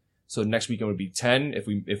 9, So next weekend would be 10.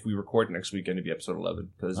 If we record next weekend, it'd be episode 11.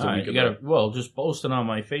 Because All right, you gotta, just post it on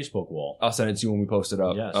my Facebook wall. I'll send it to you when we post it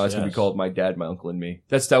up. Yes, It's gonna be called My Dad, My Uncle, and Me.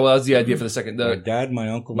 That was the idea for the second. My dad, my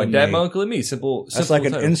uncle, My and Dad, me. My Uncle, and Me. Simple. That's like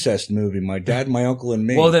an title. incest movie. My dad, my uncle, and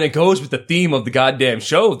me. Well, then it goes with the theme of the goddamn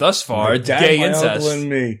show thus far. My It's dad, gay my incest. uncle, and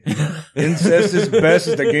me. Incest is best.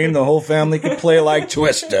 It's the game the whole family can play like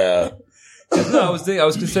Twister. No, I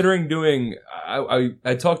was considering doing.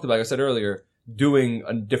 I talked about. Like I said earlier, doing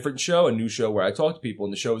a different show, a new show where I talk to people,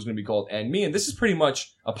 and the show is going to be called "And Me." And this is pretty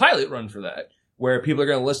much a pilot run for that, where people are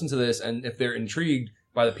going to listen to this, and if they're intrigued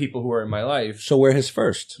by the people who are in my life, So we're his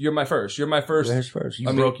first. you're my first. You're my first. We're his first.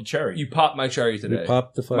 You broke your cherry. You popped my cherry today. You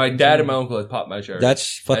popped the fucking My dad and my uncle had popped my cherry.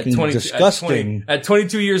 That's fucking disgusting. At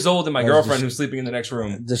 22 years old, and my That's girlfriend who's sleeping in the next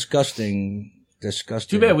room. Disgusting.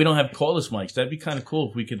 Too bad we don't have cordless mics. That'd be kind of cool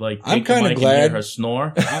if we could like I'm take the kinda mic glad- and hear her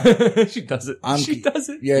snore. She does it. I'm- She does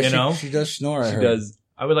it. Yeah, You know? she does snore. I She heard. does.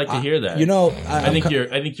 I would like to hear that. You know, I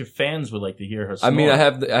think your fans would like to hear her snore. I mean, I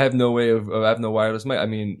have no way of I have no wireless mic. I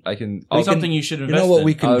mean, I can. It's something you should You invest know what in.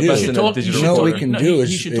 we can I'll do? invest You in should a talk. digital You know what we recorder. can No, do you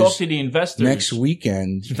is- should is talk to the investors next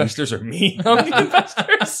weekend. Investors are me. I'm the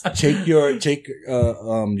investors. Take your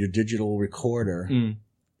digital recorder, Mm.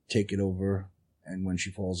 take it over, and when she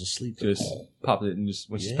falls asleep, Just pop it and just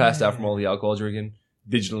when she's Yeah. passed out from all the alcohol drinking,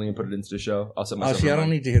 digitally and put it into the show. I'll set Oh, myself. see, I a don't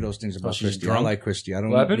reminder. need to hear those things about she's Christy. drunk? I like Christy. I don't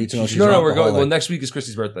What happened? need to know she's no, an we're going. alcoholic. Well, next week is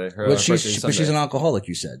Christy's birthday. Her But birthday is she's Sunday. an alcoholic.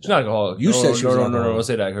 You said. She's not alcoholic. You said she was no. alcoholic. Don't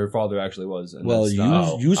say that. Her father actually was. And Well, that's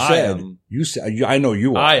not- you I said am. you said. I know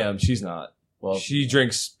you are. I am. She's not. Well, She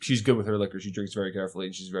drinks. She's good with her liquor. She drinks very carefully,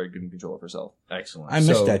 and she's very good in control of herself. excellent. I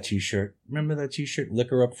missed So- that T-shirt. Remember that T-shirt?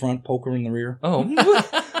 Liquor up front, poker in the rear. Oh,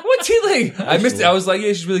 what T-Ling? I missed it. I was like, yeah,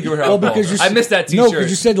 she's really good with her Well, alcohol. because you I missed that No, T-shirt. because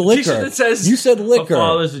you said liquor. T-shirt that says You said Her liquor.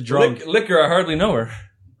 father's a drunk. liquor. I hardly know her.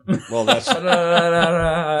 Well, that's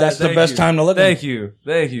That's the best time to look. Thank you.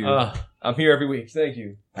 Ugh. I'm here every week. Thank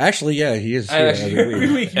you. Actually, yeah, he is I here actually every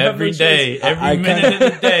week. You have no Every choice. day, every I minute kinda-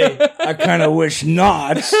 of the day. I kind of wish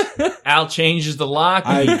not. Al changes the lock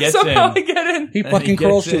and he gets Somehow I in. get in. He And fucking he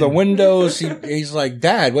crawls gets through the in. windows. He's like,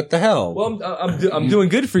 Dad, what the hell? Well, I'm doing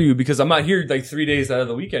good for you because I'm not here like 3 days out of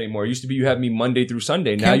the week anymore. It used to be you have me Monday through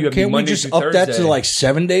Sunday. Now you have me can't we Monday just through up Thursday. that to like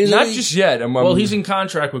 7 days? a Not week? just yet. Well, he's in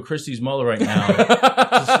contract with Christie's mother right now.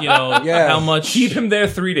 Just, Yeah. how much? keep him there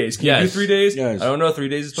 3 days. Can you do Yes. 3 days? Yes. I don't know. 3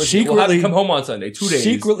 days is supposed to. We'll have Secretly- him come home on Sunday. 2 days.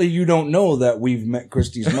 Secretly, you don't know that we've met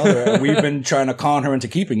Christy's mother, and we've been trying to con her into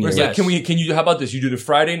keeping you. It's Yes. like, can you? How about this? You do the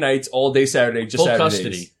Friday nights all day Saturday, just Full Saturdays.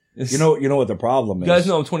 custody. You know what the problem is. You guys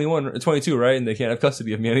know I'm 21 or 22, right? And they can't have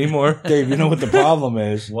custody of me anymore. Dave. You know what the problem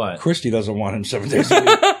is. What? Christy doesn't want him 7 days a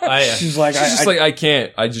week. She's like, She's just like, I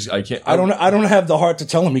can't. I can't. I don't have the heart to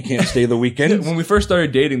tell him he can't stay the weekend. When we first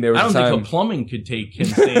started dating, there was I don't a time. think a plumbing could take him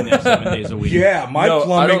staying there 7 days a week. Yeah, my No, I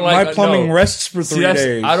plumbing, don't like- my plumbing no. rests for See, 3 that's-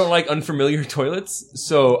 days. I don't like unfamiliar toilets,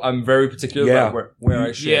 so I'm very particular Yeah. about where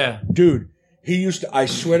I shit. Yeah. Dude, he used to, I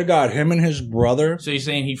swear to God, him and his brother. So you're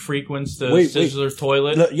saying he frequents the Wait, Sizzler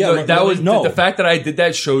toilet? No, that was no. the fact that I did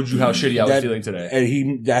that showed you how shitty I was feeling today.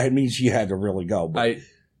 And that means he had to really go. But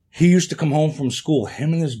he used to come home from school,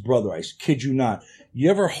 him and his brother, I kid you not.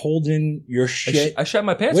 You ever hold in your shit? I shat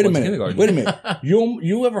my pants Wait a once in minute. kindergarten. Wait a minute.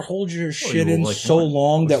 You ever hold your shit you in like so one.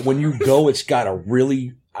 long that when you go, it's got a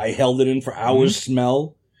really, I held it in for hours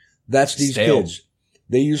smell? That's these Stale. kids.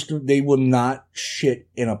 They will not shit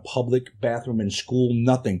in a public bathroom in school,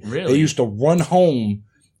 nothing. Really? They used to run home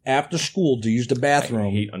after school to use the I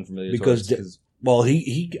bathroom. hate unfamiliar because toilets. Well,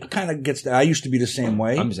 he kind of gets that. I used to be the same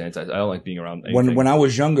way. I'm just anti. I don't like being around anything. When I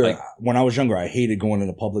was younger, Like- I hated going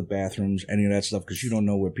into public bathrooms, any of that stuff, because you don't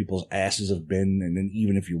know where people's asses have been, and then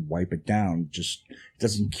even if you wipe it down, it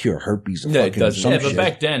doesn't cure herpes. Or No, it fucking doesn't. some Yeah, but shit.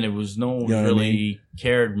 back then it was no one You know what I really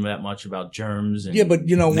cared that much about germs. And Yeah, but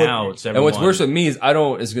you know what? now it's everyone. And what's worse with me is I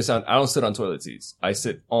don't sit on toilet seats. I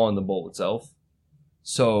sit on the bowl itself.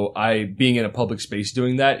 So being in a public space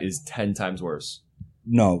doing that is 10 times worse.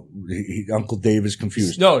 No, Uncle Dave is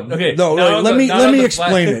confused. No, okay. No, Not on let the- me not let on me the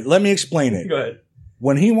explain flat- it. Let me explain it. Go ahead.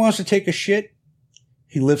 When he wants to take a shit,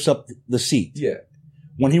 he lifts up the seat. Yeah.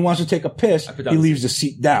 When he wants to take a piss, I put down he the leaves the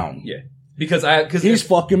seat down. Yeah. Because He's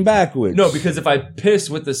fucking backwards. no, because if I piss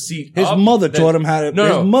with the seat his up, mother then- taught him how to. No,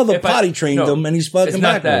 his no. mother If I- potty trained no. him, and he's fucking It's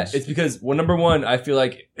not backwards. that. It's because, well, number one, I feel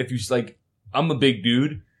like if you like, I'm a big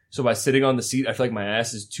dude, so by sitting on the seat, I feel like my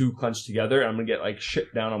ass is too clenched together, and I'm gonna get like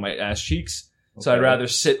shit down on my ass cheeks. So I'd rather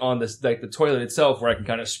sit on this, like the toilet itself, where I can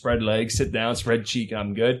kind of spread legs, sit down, spread cheek, and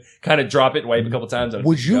I'm good. Kind of drop it, wipe a couple times. and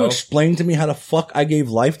Would you go. explain to me how the fuck I gave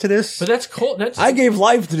life to this? But that's cold. That's I gave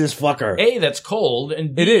life to this fucker. A, that's cold,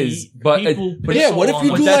 and B, It is, but people but yeah, piss what if all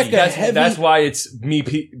you on do the like seat. a heavy- That's why it's me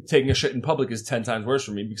taking a shit in public is 10 times worse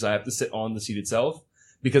for me because I have to sit on the seat itself.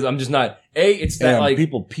 because I'm just not. It's that like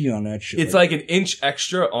people pee on that shit. It's like an inch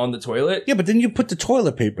extra on the toilet. Yeah, but then you put the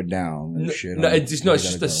toilet paper down and shit.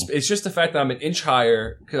 It's just the fact that I'm an inch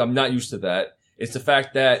higher because I'm not used to that. It's the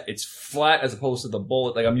fact that it's flat as opposed to the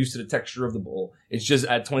bowl. Like I'm used to the texture of the bowl. It's just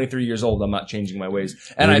at 23 years old, I'm not changing my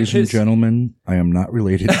ways. And Ladies and gentlemen, I am not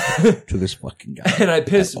related to this fucking guy. And I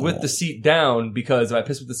piss with the seat down because if I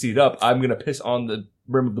piss with the seat up, I'm going to piss on the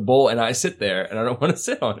rim of the bowl and I sit there and I don't want to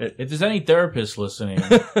sit on it. If there's any therapists listening,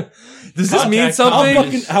 does this mean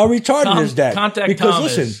something? How retarded is that? Contact because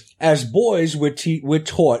Thomas. Listen, as boys, we're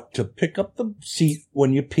taught to pick up the seat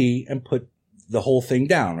when you pee and put the whole thing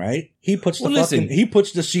down, right? He puts the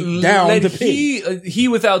seat down to pee. He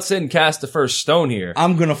without sin cast the first stone here.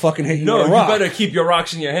 I'm gonna fucking hit you No, with a you rock. better keep your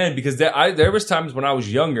rocks in your hand because there was times when I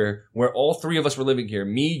was younger where all three of us were living here.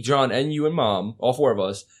 Me, John, and you and Mom. All four of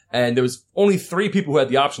us. And there was only 3 people who had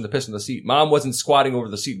the option to piss on the seat. Mom wasn't squatting over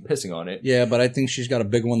the seat and pissing on it. Yeah, but I think she's got a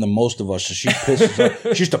bigger one than most of us, so she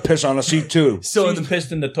pisses. She used to piss on the seat too. So she's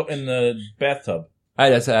pissed in the bathtub.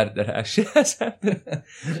 That actually has happened.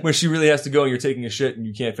 Where she really has to go and you're taking a shit and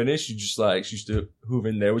you can't finish. You just like, she used to hoove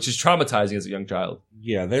in there, which is traumatizing as a young child.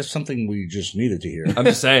 Yeah, there's something we just needed to hear. I'm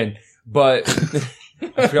just saying. But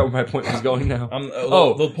I forgot where my point was going now.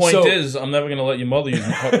 The point is, I'm never going to let your mother use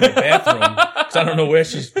my bathroom because I don't know where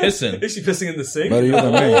she's pissing. Is she pissing in the sink? Better you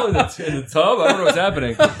than me. In the tub? I don't know what's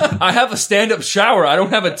happening. I have a stand-up shower. I don't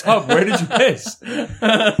have a tub. Where did you piss?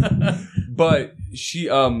 But she,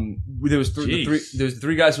 there was there's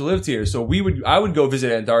 3 guys who lived here. So I would go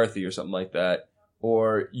visit Aunt Dorothy or something like that.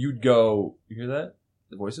 Or you'd go, you hear that?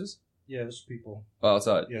 The voices? Yeah, there's people. Oh,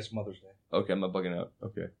 outside. Yeah, it's Mother's Day. Okay, I'm not bugging out.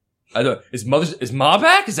 Okay. I don't, is Ma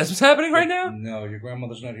back? Is that what's happening right now? No, your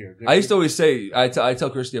grandmother's not here. I used to always say, I tell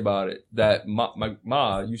Christy about it, that my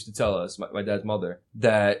Ma used to tell us, my dad's mother,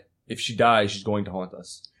 that if she dies, she's going to haunt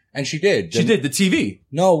us. And she did. She did, the TV.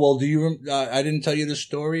 No, well, do you, I didn't tell you the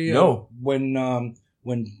story? No. When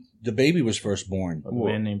the baby was first born. A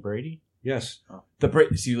man named Brady? Yes. Oh. So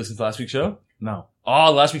you listened to last week's show? No.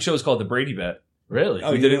 Oh, last week's show was called The Brady Bet. Really?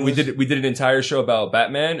 Oh, We did an entire show about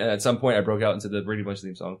Batman, and at some point I broke out into the Brady Bunch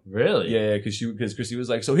theme song. Really? Yeah, because Christy was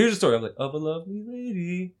like, so here's the story. I'm like, of a lovely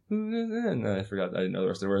lady. And I forgot, I didn't know the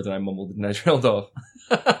rest of the words, and I mumbled it, and I trailed off.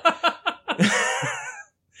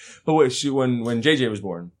 But wait, when JJ was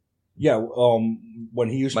born. Yeah, when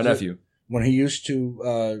he used my nephew. When he used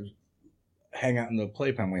to hang out in the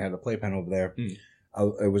playpen, we had a playpen over there.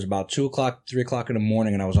 It was about 2 o'clock, 3 o'clock in the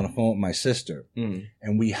morning, and I was on the phone with my sister.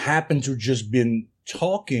 And we happened to just been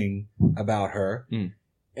talking about her.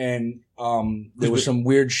 And there was some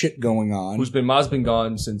weird shit going on. Ma's been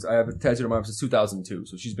gone since, I have a tattoo on my arm since 2002.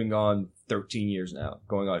 So she's been gone 13 years now.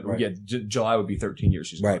 Going on. Right. Yeah, July would be 13 years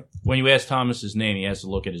she's gone. When you ask Thomas his name, he has to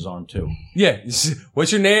look at his arm too. Yeah.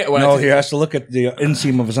 What's your name? He has to look at the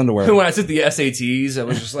inseam of his underwear. When I took the SATs, I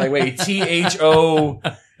was just like, wait, THO.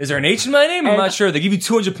 Is there an H in my name? I'm not sure. They give you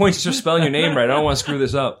 200 points just for spelling your name right. I don't want to screw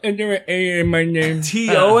this up. And there an A in my name.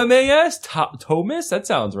 TOMAS? Thomas? That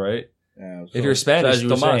sounds right. Yeah, If you're Spanish, as you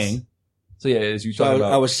were Tomas. saying. So yeah, as you So talking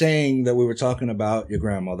about. I was saying that we were talking about your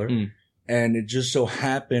grandmother, and it just so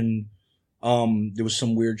happened there was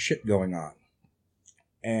some weird shit going on,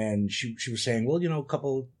 and she was saying, well, a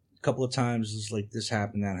couple of times it's like this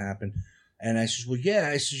happened, that happened, and I says, well, yeah,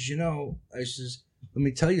 I says, let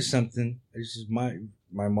me tell you something. I says,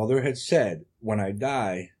 my mother had said, when I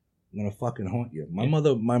die, I'm gonna fucking haunt you. My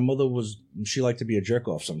mother she liked to be a jerk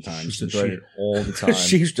off sometimes. She used to threaten it all the time.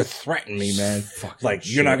 She used to threaten me, man. Like,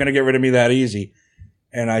 shit. You're not gonna get rid of me that easy.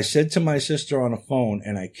 And I said to my sister on the phone,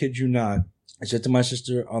 and I kid you not, I said to my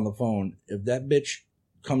sister on the phone, if that bitch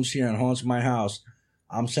comes here and haunts my house,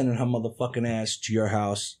 I'm sending her motherfucking ass to your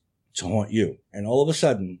house to haunt you. And all of a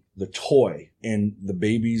sudden, the toy in the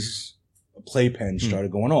baby's playpen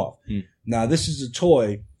started going off. Now, this is a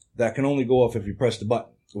toy that can only go off if you press the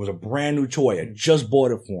button. It was a brand new toy. I just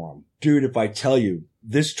bought it for him. Dude, if I tell you,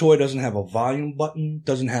 this toy doesn't have a volume button,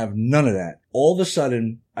 doesn't have none of that. All of a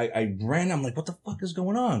sudden, I ran, I'm like, what the fuck is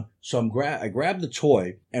going on? So I grabbed the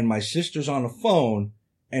toy, and my sister's on the phone,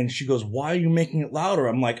 and she goes, why are you making it louder?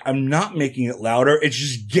 I'm like, I'm not making it louder. It's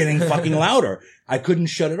just getting fucking louder. I couldn't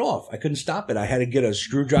shut it off. I couldn't stop it. I had to get a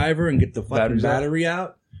screwdriver and get the fucking battery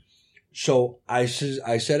out. So I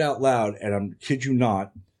said out loud, and I'm kid you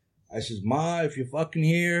not, I says, Ma, if you're fucking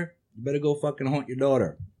here, you better go fucking haunt your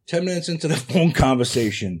daughter. 10 minutes into the phone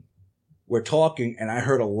conversation, we're talking, and I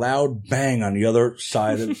heard a loud bang on the other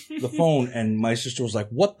side of the phone, and my sister was like,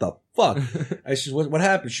 what the fuck? I said, what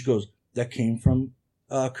happened? She goes, that came from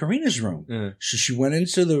Karina's room. So she went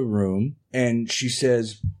into the room, and she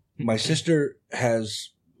says, my sister has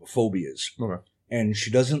phobias. Okay. And she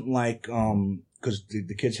doesn't like because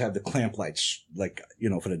the kids have the clamp lights, like, you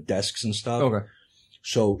know, for the desks and stuff. Okay.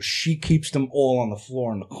 So she keeps them all on the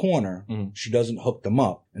floor in the corner. She doesn't hook them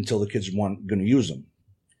up until the kids going to use them.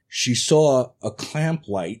 She saw a clamp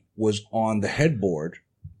light was on the headboard.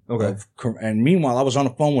 Okay. And meanwhile, I was on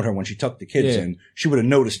the phone with her when she tucked the kids in. She would have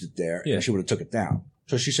noticed it there and she would have took it down.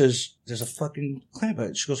 So she says, there's a fucking clamp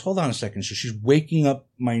light. She goes, hold on a second. So she's waking up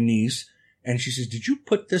my niece and she says, did you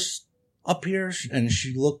put this up here? And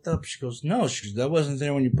she looked up. She goes, no. She goes, that wasn't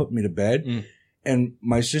there when you put me to bed. And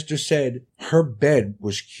my sister said her bed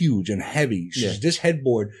was huge and heavy. She says, this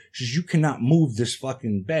headboard, she says, you cannot move this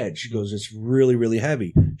fucking bed. She goes, it's really, really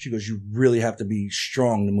heavy. She goes, you really have to be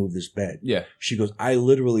strong to move this bed. Yeah. She goes, I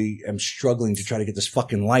literally am struggling to try to get this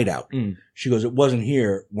fucking light out. She goes, it wasn't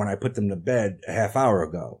here when I put them to bed a half hour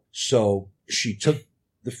ago. So she took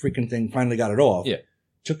the freaking thing, finally got it off. Yeah.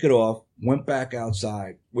 Took it off, went back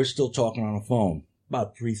outside. We're still talking on the phone.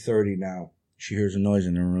 About 3:30 now. She hears a noise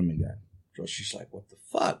in her room again. So she's like, what the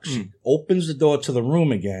fuck? She opens the door to the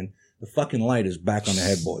room again. The fucking light is back on the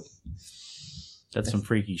headboard. That's some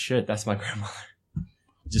freaky shit. That's my grandmother.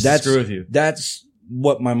 Just to screw with you. That's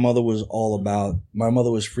what my mother was all about. My mother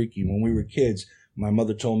was freaky. When we were kids, my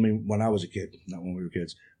mother told me when I was a kid, not when we were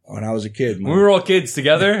kids. When I was a kid, we were all kids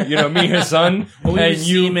together. You know, me and her son, and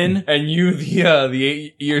you, the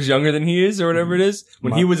 8 years younger than he is, or whatever it is.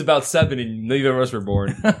 When he was about 7, and neither of us were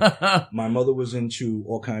born. My mother was into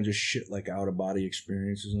all kinds of shit, like out of body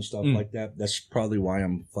experiences and stuff like that. That's probably why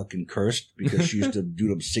I'm fucking cursed, because she used to do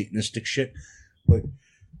the satanistic shit. But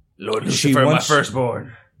Lord Lucifer, my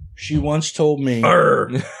firstborn. She once told me,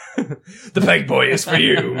 the Pegboy is for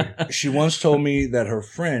you. She once told me that her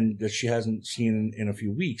friend that she hasn't seen in a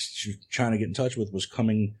few weeks, she was trying to get in touch with, was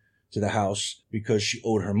coming to the house because she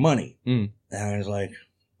owed her money. And I was like,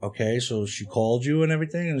 okay, so she called you and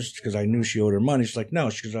everything? And it's because I knew she owed her money. She's like,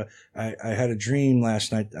 no. She goes, I had a dream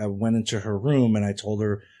last night. I went into her room and I told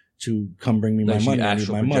her to come bring me my money. I need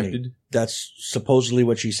my money. That's supposedly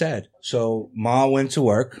what she said. So Ma went to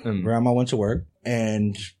work. Grandma went to work.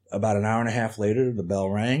 And about an hour and a half later, the bell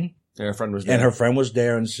rang. And her friend was there. And her friend was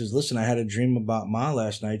there and says, listen, I had a dream about Ma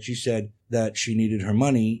last night. She said that she needed her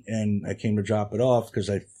money and I came to drop it off because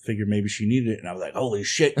I figured maybe she needed it. And I was like, holy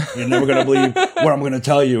shit, you're never going to believe what I'm going to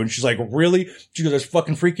tell you. And she's like, really? She goes, it's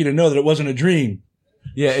fucking freaky to know that it wasn't a dream.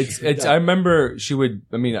 Yeah, it's, I remember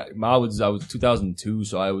Ma was 2002,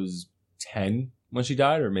 so I was 10 when she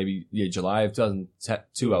died, or maybe, July of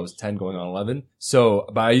 2002, I was 10 going on 11. So,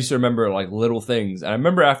 but I used to remember like little things. And I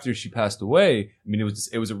remember after she passed away,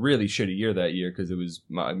 it was a really shitty year that year because it was,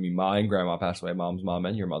 Ma and Grandma passed away, Mom's mom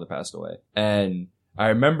and your mother passed away. And I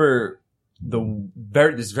remember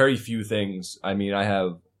there's very few things. I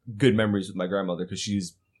have good memories with my grandmother because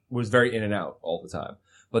was very in and out all the time.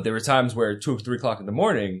 But there were times where 2 or 3 o'clock in the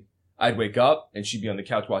morning, I'd wake up and she'd be on the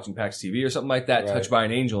couch watching PAX TV or something like that, touched by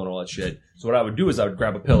an angel and all that shit. So what I would do is I would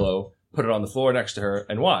grab a pillow, put it on the floor next to her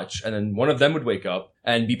and watch. And then one of them would wake up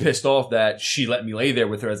and be pissed off that she let me lay there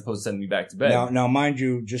with her as opposed to sending me back to bed. Now, mind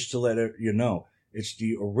you, just to let you know, it's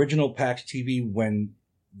the original PAX TV when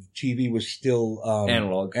TV was still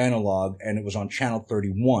analog, and it was on channel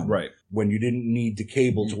 31. Right. When you didn't need the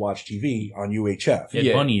cable to watch TV on UHF.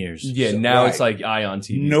 Yeah, bunny ears. Yeah, so, now it's like Ion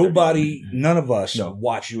TV. None of us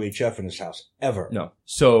watch UHF in this house, ever. No.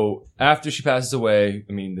 So, after she passes away,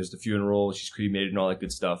 there's the funeral, she's cremated and all that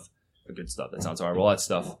good stuff. Good stuff. That sounds horrible. All that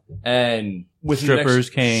stuff. And with strippers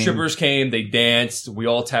came. They danced. We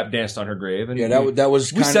all tap danced on her grave. And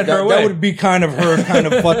that would be kind of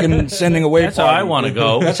her fucking sending away. That's how I want to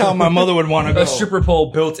go. That's how my mother would want to go. A stripper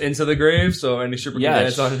pole built into the grave, so any stripper can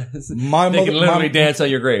dance on it. They can literally dance on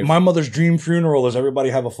your grave. My mother's dream funeral is everybody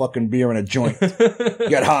have a fucking beer and a joint,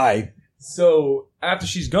 get high. So after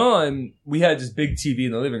she's gone, we had this big TV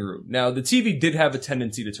in the living room. Now the TV did have a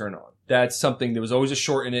tendency to turn on. That's something. There was always a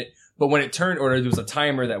short in it. But when it turned, or there was a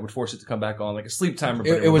timer that would force it to come back on, like a sleep timer.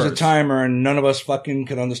 But it was a timer, and none of us fucking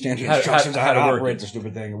could understand the instructions on how to operate the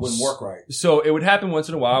stupid thing. It wouldn't work right. So it would happen once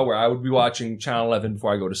in a while where I would be watching Channel 11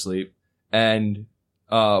 before I go to sleep, and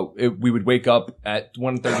we would wake up at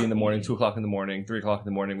 1:30 in the morning, 2 o'clock in the morning, 3 o'clock in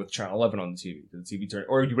the morning with Channel 11 on the TV. The TV turned,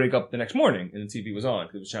 or you'd wake up the next morning and the TV was on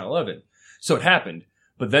because it was Channel 11. So it happened,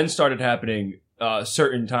 but then started happening.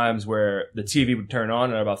 Certain times where the TV would turn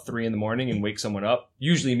on at about 3 in the morning and wake someone up.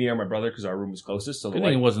 Usually me or my brother because our room was closest. So good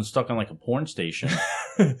thing it wasn't stuck on like a porn station.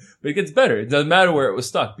 But it gets better. It doesn't matter where it was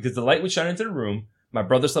stuck because the light would shine into the room. My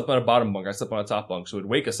brother slept on a bottom bunk. I slept on a top bunk. So it would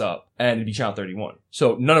wake us up and it'd be channel 31.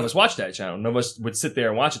 So none of us watched that channel. None of us would sit there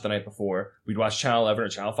and watch it the night before. We'd watch channel 11 or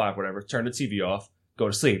channel 5, whatever, turn the TV off, go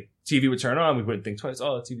to sleep. TV would turn on. We wouldn't think twice.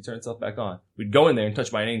 Oh, the TV turned itself back on. We'd go in there and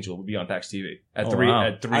Touched by an Angel would be on Pax TV at 3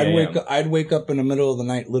 a.m. I'd wake up in the middle of the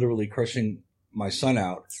night, literally cursing my son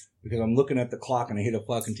out because I'm looking at the clock and I hear the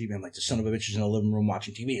fucking TV. I'm like, the son of a bitch is in the living room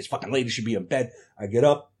watching TV. It's fucking late. He should be in bed. I get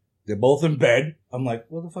up. They're both in bed. I'm like,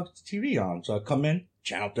 what the fuck's the TV on? So I come in,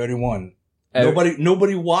 channel 31.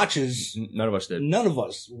 Nobody watches. None of us did. None of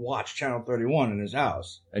us watched channel 31 in his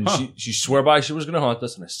house. And she swore by she was going to haunt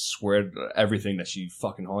us, and I swear to everything that she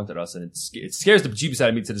fucking haunted us, and it scares the bejeebus out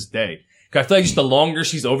of me to this day. Cause I feel like just the longer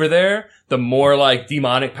she's over there, the more like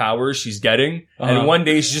demonic powers she's getting, and one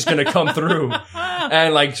day she's just going to come through,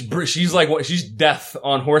 and like she's death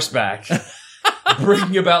on horseback.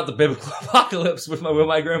 Bringing about the biblical apocalypse with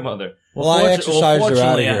my grandmother. Well, I exercised her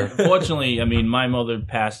out of here. Fortunately, I mean, my mother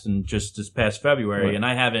passed in just this past February, and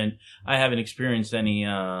I haven't experienced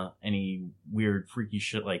any weird, freaky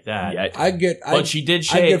shit like that. Yeah, but she did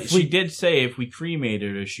say if we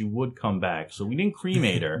cremated her, she would come back. So we didn't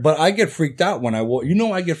cremate her. But I get freaked out when I walk.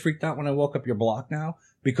 I get freaked out when I walk up your block now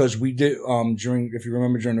because we did if you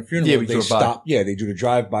remember during the funeral, they stopped. Yeah, they do the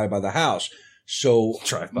drive-by by the house. So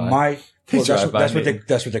drive-by. That's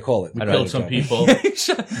what they call it. We killed some people. This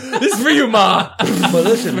is for you, Ma. But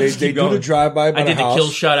listen, they do the drive-by by the house. I did the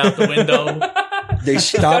kill shot out the window. They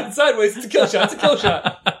stop. Sideways. It's a kill shot. It's a kill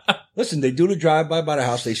shot. Listen, they do the drive-by by the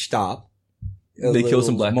house. They stop. They kill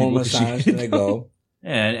some black people. And they go.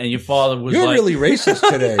 And your father was You're really racist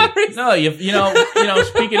today. No, you know,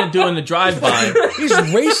 speaking of doing the drive-by. He's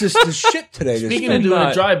racist as shit today. Speaking of doing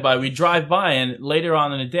a drive-by, we drive by and later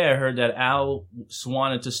on in the day I heard that Al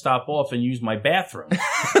wanted to stop off and use my bathroom.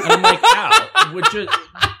 And I'm like, Al, we're just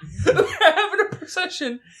having a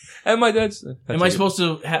procession. And my dad's... Am I supposed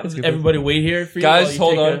to have everybody wait here for you? Guys,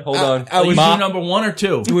 hold on. I was you number 1 or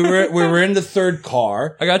 2? We were in the third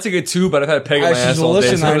car. I got to get 2, but I've had a peg in my ass all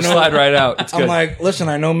day, so I'm going to slide right out. It's good. I'm like, listen,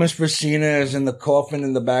 I know Miss Racina is in the coffin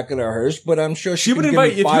in the back of the hearse, but I'm sure she would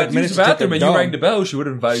invite you 5 minutes to bathroom and you rang the bell. She would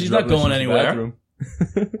have invited you. She's not going anywhere.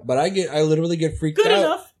 But I literally get freaked out. Good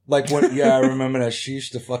enough. Like I remember that. She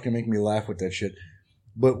used to fucking make me laugh with that shit.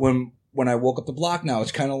 But when I woke up the block now,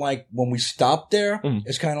 it's kind of like when we stopped there,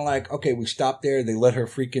 it's kind of like, okay, we stopped there. They let her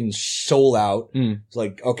freaking soul out. It's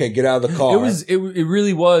like, okay, get out of the car. It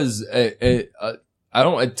really was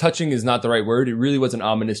touching is not the right word. It really was an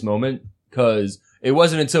ominous moment because it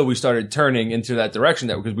wasn't until we started turning into that direction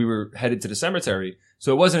because we were headed to the cemetery.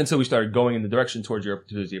 So it wasn't until we started going in the direction towards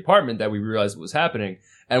the apartment that we realized what was happening.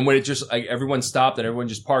 And when it just, like, everyone stopped and everyone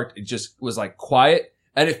just parked, it just was like quiet.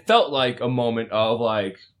 And it felt like a moment of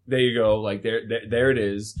like, there you go, like there it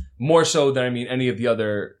is. More so than any of the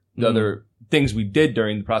other things we did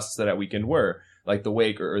during the process of that weekend were like the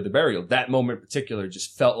wake or the burial. That moment in particular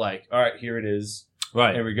just felt like, all right, here it is.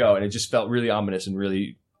 Right. Here we go. And it just felt really ominous and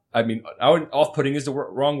really, off-putting is the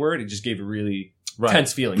wrong word. It just gave a really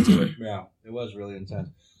tense feeling to it. Yeah, it was really intense.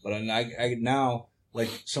 But I now, like,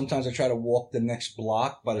 sometimes I try to walk the next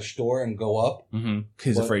block by the store and go up.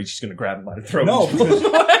 He's afraid she's going to grab him by the throat.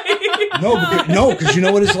 No, because you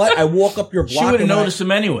know what it's like? I walk up your block. She wouldn't notice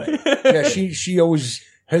him anyway. Yeah, she always,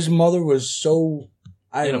 his mother was so,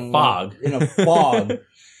 in a fog.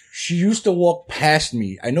 She used to walk past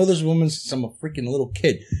me. I know this woman since I'm a freaking little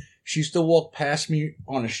kid. She used to walk past me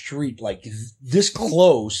on a street like this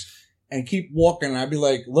close and keep walking. And I'd be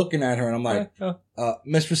like looking at her and I'm like,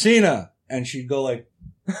 Miss Racina. And she'd go like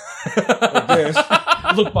this.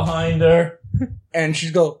 Look behind her. And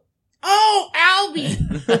she'd go, oh, Albie.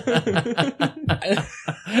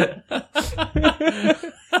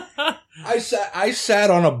 I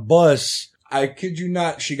sat on a bus. I kid you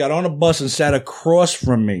not. She got on a bus and sat across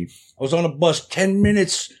from me. I was on a bus 10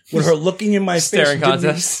 minutes with her looking in my staring face.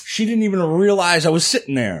 contest. She didn't even realize I was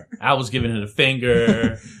sitting there. I was giving her the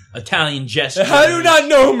finger, Italian gesture. How do you not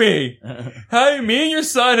know me? Me and your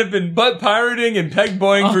son have been butt pirating and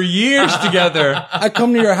pegboying for years together. I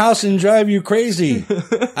come to your house and drive you crazy.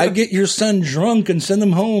 I get your son drunk and send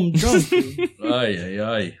him home drunk.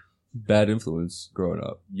 Ay. Bad influence growing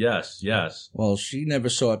up. Yes. Well, she never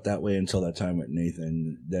saw it that way until that time with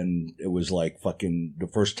Nathan. Then it was like fucking the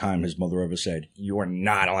first time his mother ever said, "You are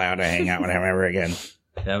not allowed to hang out with him ever again."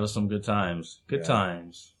 That was some good times. Good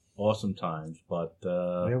times. Awesome times. But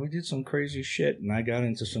yeah, we did some crazy shit, and I got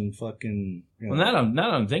into some fucking Well,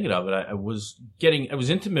 now I'm thinking of it. I was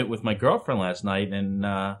intimate with my girlfriend last night, and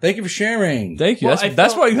Thank you for sharing. Thank you. Well,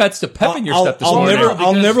 That's why you had such a pep in your step this I'll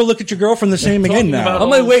morning. never look at your girlfriend the same again talking now. about I'm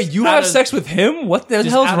like, all wait, this you out have of- sex with him? What the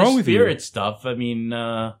hell's wrong with you? Spirit stuff. I mean,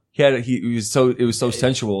 It was so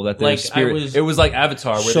sensual that the Like, spirit. It was like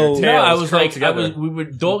Avatar, where So- their tails I was curled like, together. we were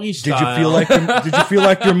doggy Did style. you feel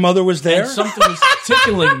like your mother was there? And something was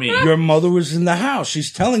tickling me. Your mother was in the house.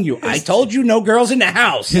 She's telling you, I told you no girls in the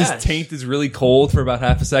house. His Yes. taint is really cold for about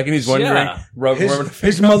half a second. He's wondering. Yeah.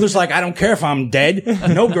 His mother's like, I don't care if I'm dead.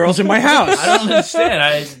 No girls in my house. I don't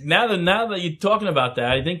understand. Now that you're talking about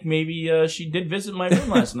that, I think maybe she did visit my room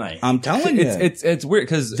last night. I'm telling you. It's weird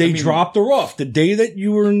because They dropped her off the day that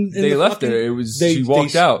you were in They the left fucking- her. It was she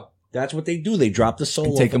walked out. That's what they do. They drop the soul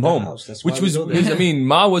And take off him at the home, house. That's which why was. we go there. I mean,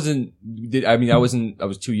 Ma wasn't. I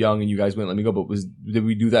was too young, and you guys wouldn't let me go. But did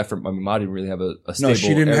we do that for? I mean, Ma didn't really have a stable No, she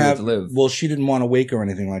didn't area have. to live. Well, she didn't want to wake or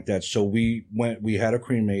anything like that. So we went. We had her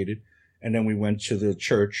cremated, and then we went to the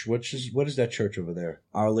church. What is that church over there?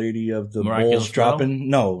 Our Lady of the Miraculous Balls dropping.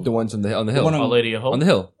 No, The ones on the hill. one Our Lady of Hope. On the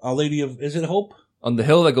hill. Our Lady of. Is it Hope? On the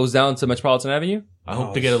hill that goes down to Metropolitan Avenue. I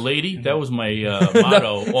hope to get a lady. That was my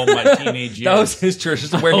motto all my teenage years. That was his church.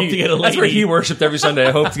 This is where I hope to get a that's where lady. he worshipped every Sunday.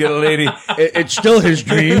 I hope to get a lady. It's still his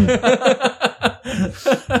dream.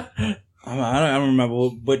 I don't remember,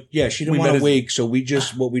 but yeah, she didn't We want met to his- wake, so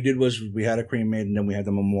what we did was we had a cremated, and then we had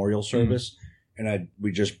the memorial service, and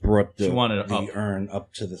we just brought She wanted it the up. urn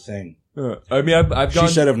up to the thing. I mean, I've She gone.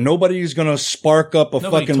 said, if nobody's gonna spark up a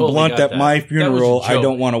Nobody fucking totally blunt got at that. my That was a funeral, I joke.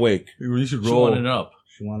 don't want to wake. You should She roll. wanted it up.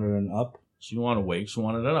 She wanted an up. She didn't want to wake. She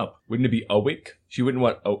wanted it up. Wouldn't it be awake? She wouldn't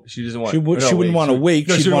want. Oh, she doesn't want. She wouldn't awake. want to wake.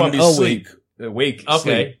 No, She'd she would want want to be awake. asleep. Awake.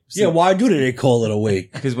 Okay. Yeah, why do they call it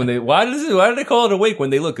awake? Because when why do they call it awake when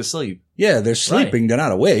they look asleep? Yeah, they're sleeping. They're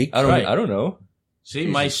not awake. I Right. don't know. See,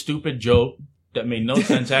 my stupid joke that made no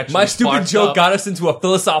sense actually. My stupid sparked joke up. got us into a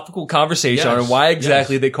philosophical conversation Yes. on why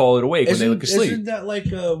exactly they call it awake when they look asleep. Isn't that like,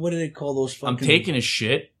 what do they call those fucking... I'm taking a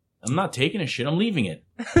shit. I'm not taking a shit. I'm leaving it.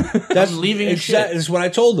 That's I'm leaving a exactly. shit. That's what I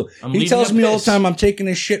told him. I'm He leaving tells a me all the piss. time, I'm taking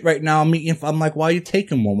a shit right now. I'm like, why are you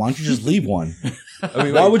taking one? Why don't you just leave one? I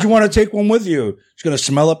mean, Why would you want to take one with you? It's going to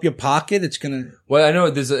smell up your pocket. It's going to... Well, I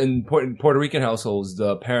know there's in Puerto Rican households,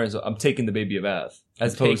 the parents, I'm taking the baby a bath.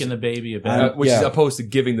 As opposed Taking the baby a bath. which is Yeah. opposed to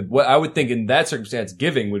giving what I would think in that circumstance,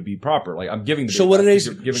 giving would be proper. Like I'm giving the So baby what do a they? bath 'cause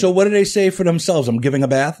you're giving- So what do they say for themselves? I'm giving a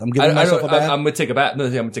bath. I'm giving myself a bath. I'm gonna take a bath. No,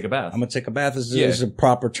 I'm gonna take a bath. I'm going to take a bath Yeah. is a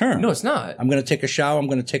proper term. No, it's not. I'm going to take a shower. I'm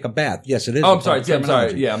going to take a bath. Yes, it is. Oh, a I'm sorry. proper Yeah, I'm sorry.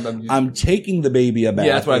 terminology. Yeah, I'm taking the baby a bath.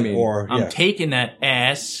 Yeah, that's what I mean. Or I'm yeah. taking that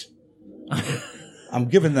ass. I'm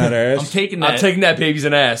giving that ass. I'm taking that. I'm taking that baby's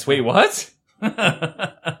an ass. Wait, what?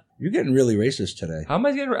 You're getting really racist today. How am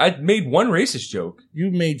I getting? I made one racist joke.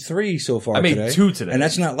 You made 3 so far. I made today. 2 today. and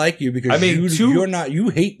that's not like you because I made 2. You're not. You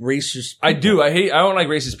hate racist. I people. do. I don't like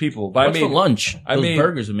racist people. But What's I made for lunch? I Those made-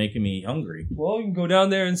 burgers are making me hungry. Well, you can go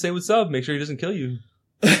down there and say what's up. Make sure he doesn't kill you.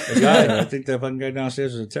 guy. I think that fucking guy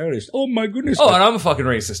downstairs is a terrorist. Oh my goodness! Oh, and I'm a fucking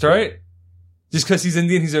racist, all right? Just because he's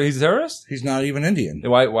Indian, he's a terrorist? He's not even Indian. Then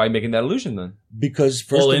why making that illusion then? Because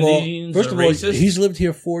first All of all, Indians are racist? he's lived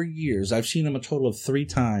here 4 years. I've seen him a total of 3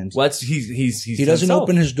 times. Well, he's He doesn't himself.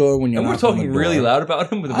 open his door when you're And we're knocking on the talking door. really loud about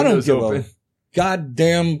him with the I don't windows give open. a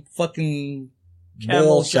goddamn fucking Camel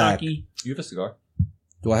ball sack. jockey. You have a cigar?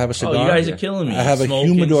 Do I have a Oh, cigar? you guys Yeah. are killing me. I have a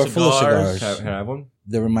Smoking humidor full of cigars. cigars. Can I have one?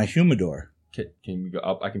 They're in my humidor. Can you go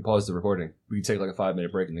up? I can pause the recording. We can take like a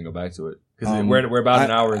 5-minute break and then go back to it. Because Um, we're about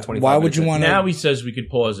an hour and 25 Why would minutes you in. want to? Now he says we could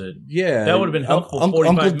pause it. Yeah, That would've been helpful 45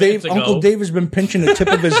 Uncle Dave, minutes ago. Uncle Dave has been pinching the tip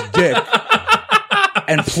of his dick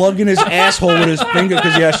and plugging his asshole with his finger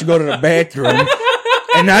because he has to go to the bathroom.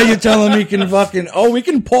 And now you're telling me he can fucking, we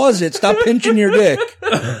can pause it. Stop pinching your dick.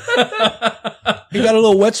 He got a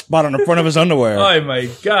little wet spot on the front of his underwear. Oh my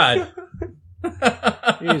God.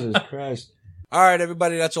 Jesus Christ. All right,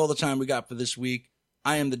 everybody, that's all the time we got for this week.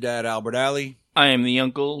 I am the dad, Albert Alley. I am the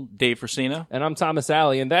uncle, Dave Frasina. And I'm Thomas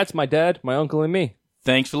Alley, and that's my dad, my uncle, and me.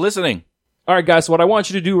 Thanks for listening. All right, guys, so what I want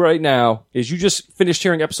you to do right now is you just finished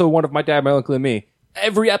hearing episode 1 of My Dad, My Uncle, and Me.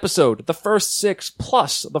 Every episode, the first 6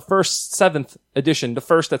 plus the first 7th edition, the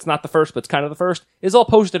first that's not the first, but it's kind of the first, is all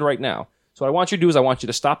posted right now. So what I want you to do is I want you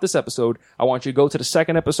to stop this episode. I want you to go to the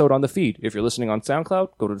second episode on the feed. If you're listening on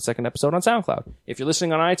SoundCloud, go to the second episode on SoundCloud. If you're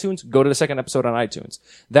listening on iTunes, go to the second episode on iTunes.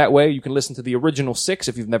 That way you can listen to the original 6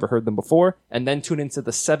 if you've never heard them before, and then tune into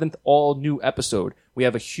the 7th all-new episode. We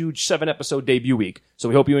have a huge 7-episode debut week. So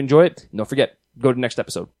we hope you enjoy it. And don't forget, go to the next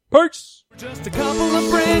episode. Peace! Just a couple of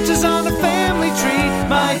branches on a fan.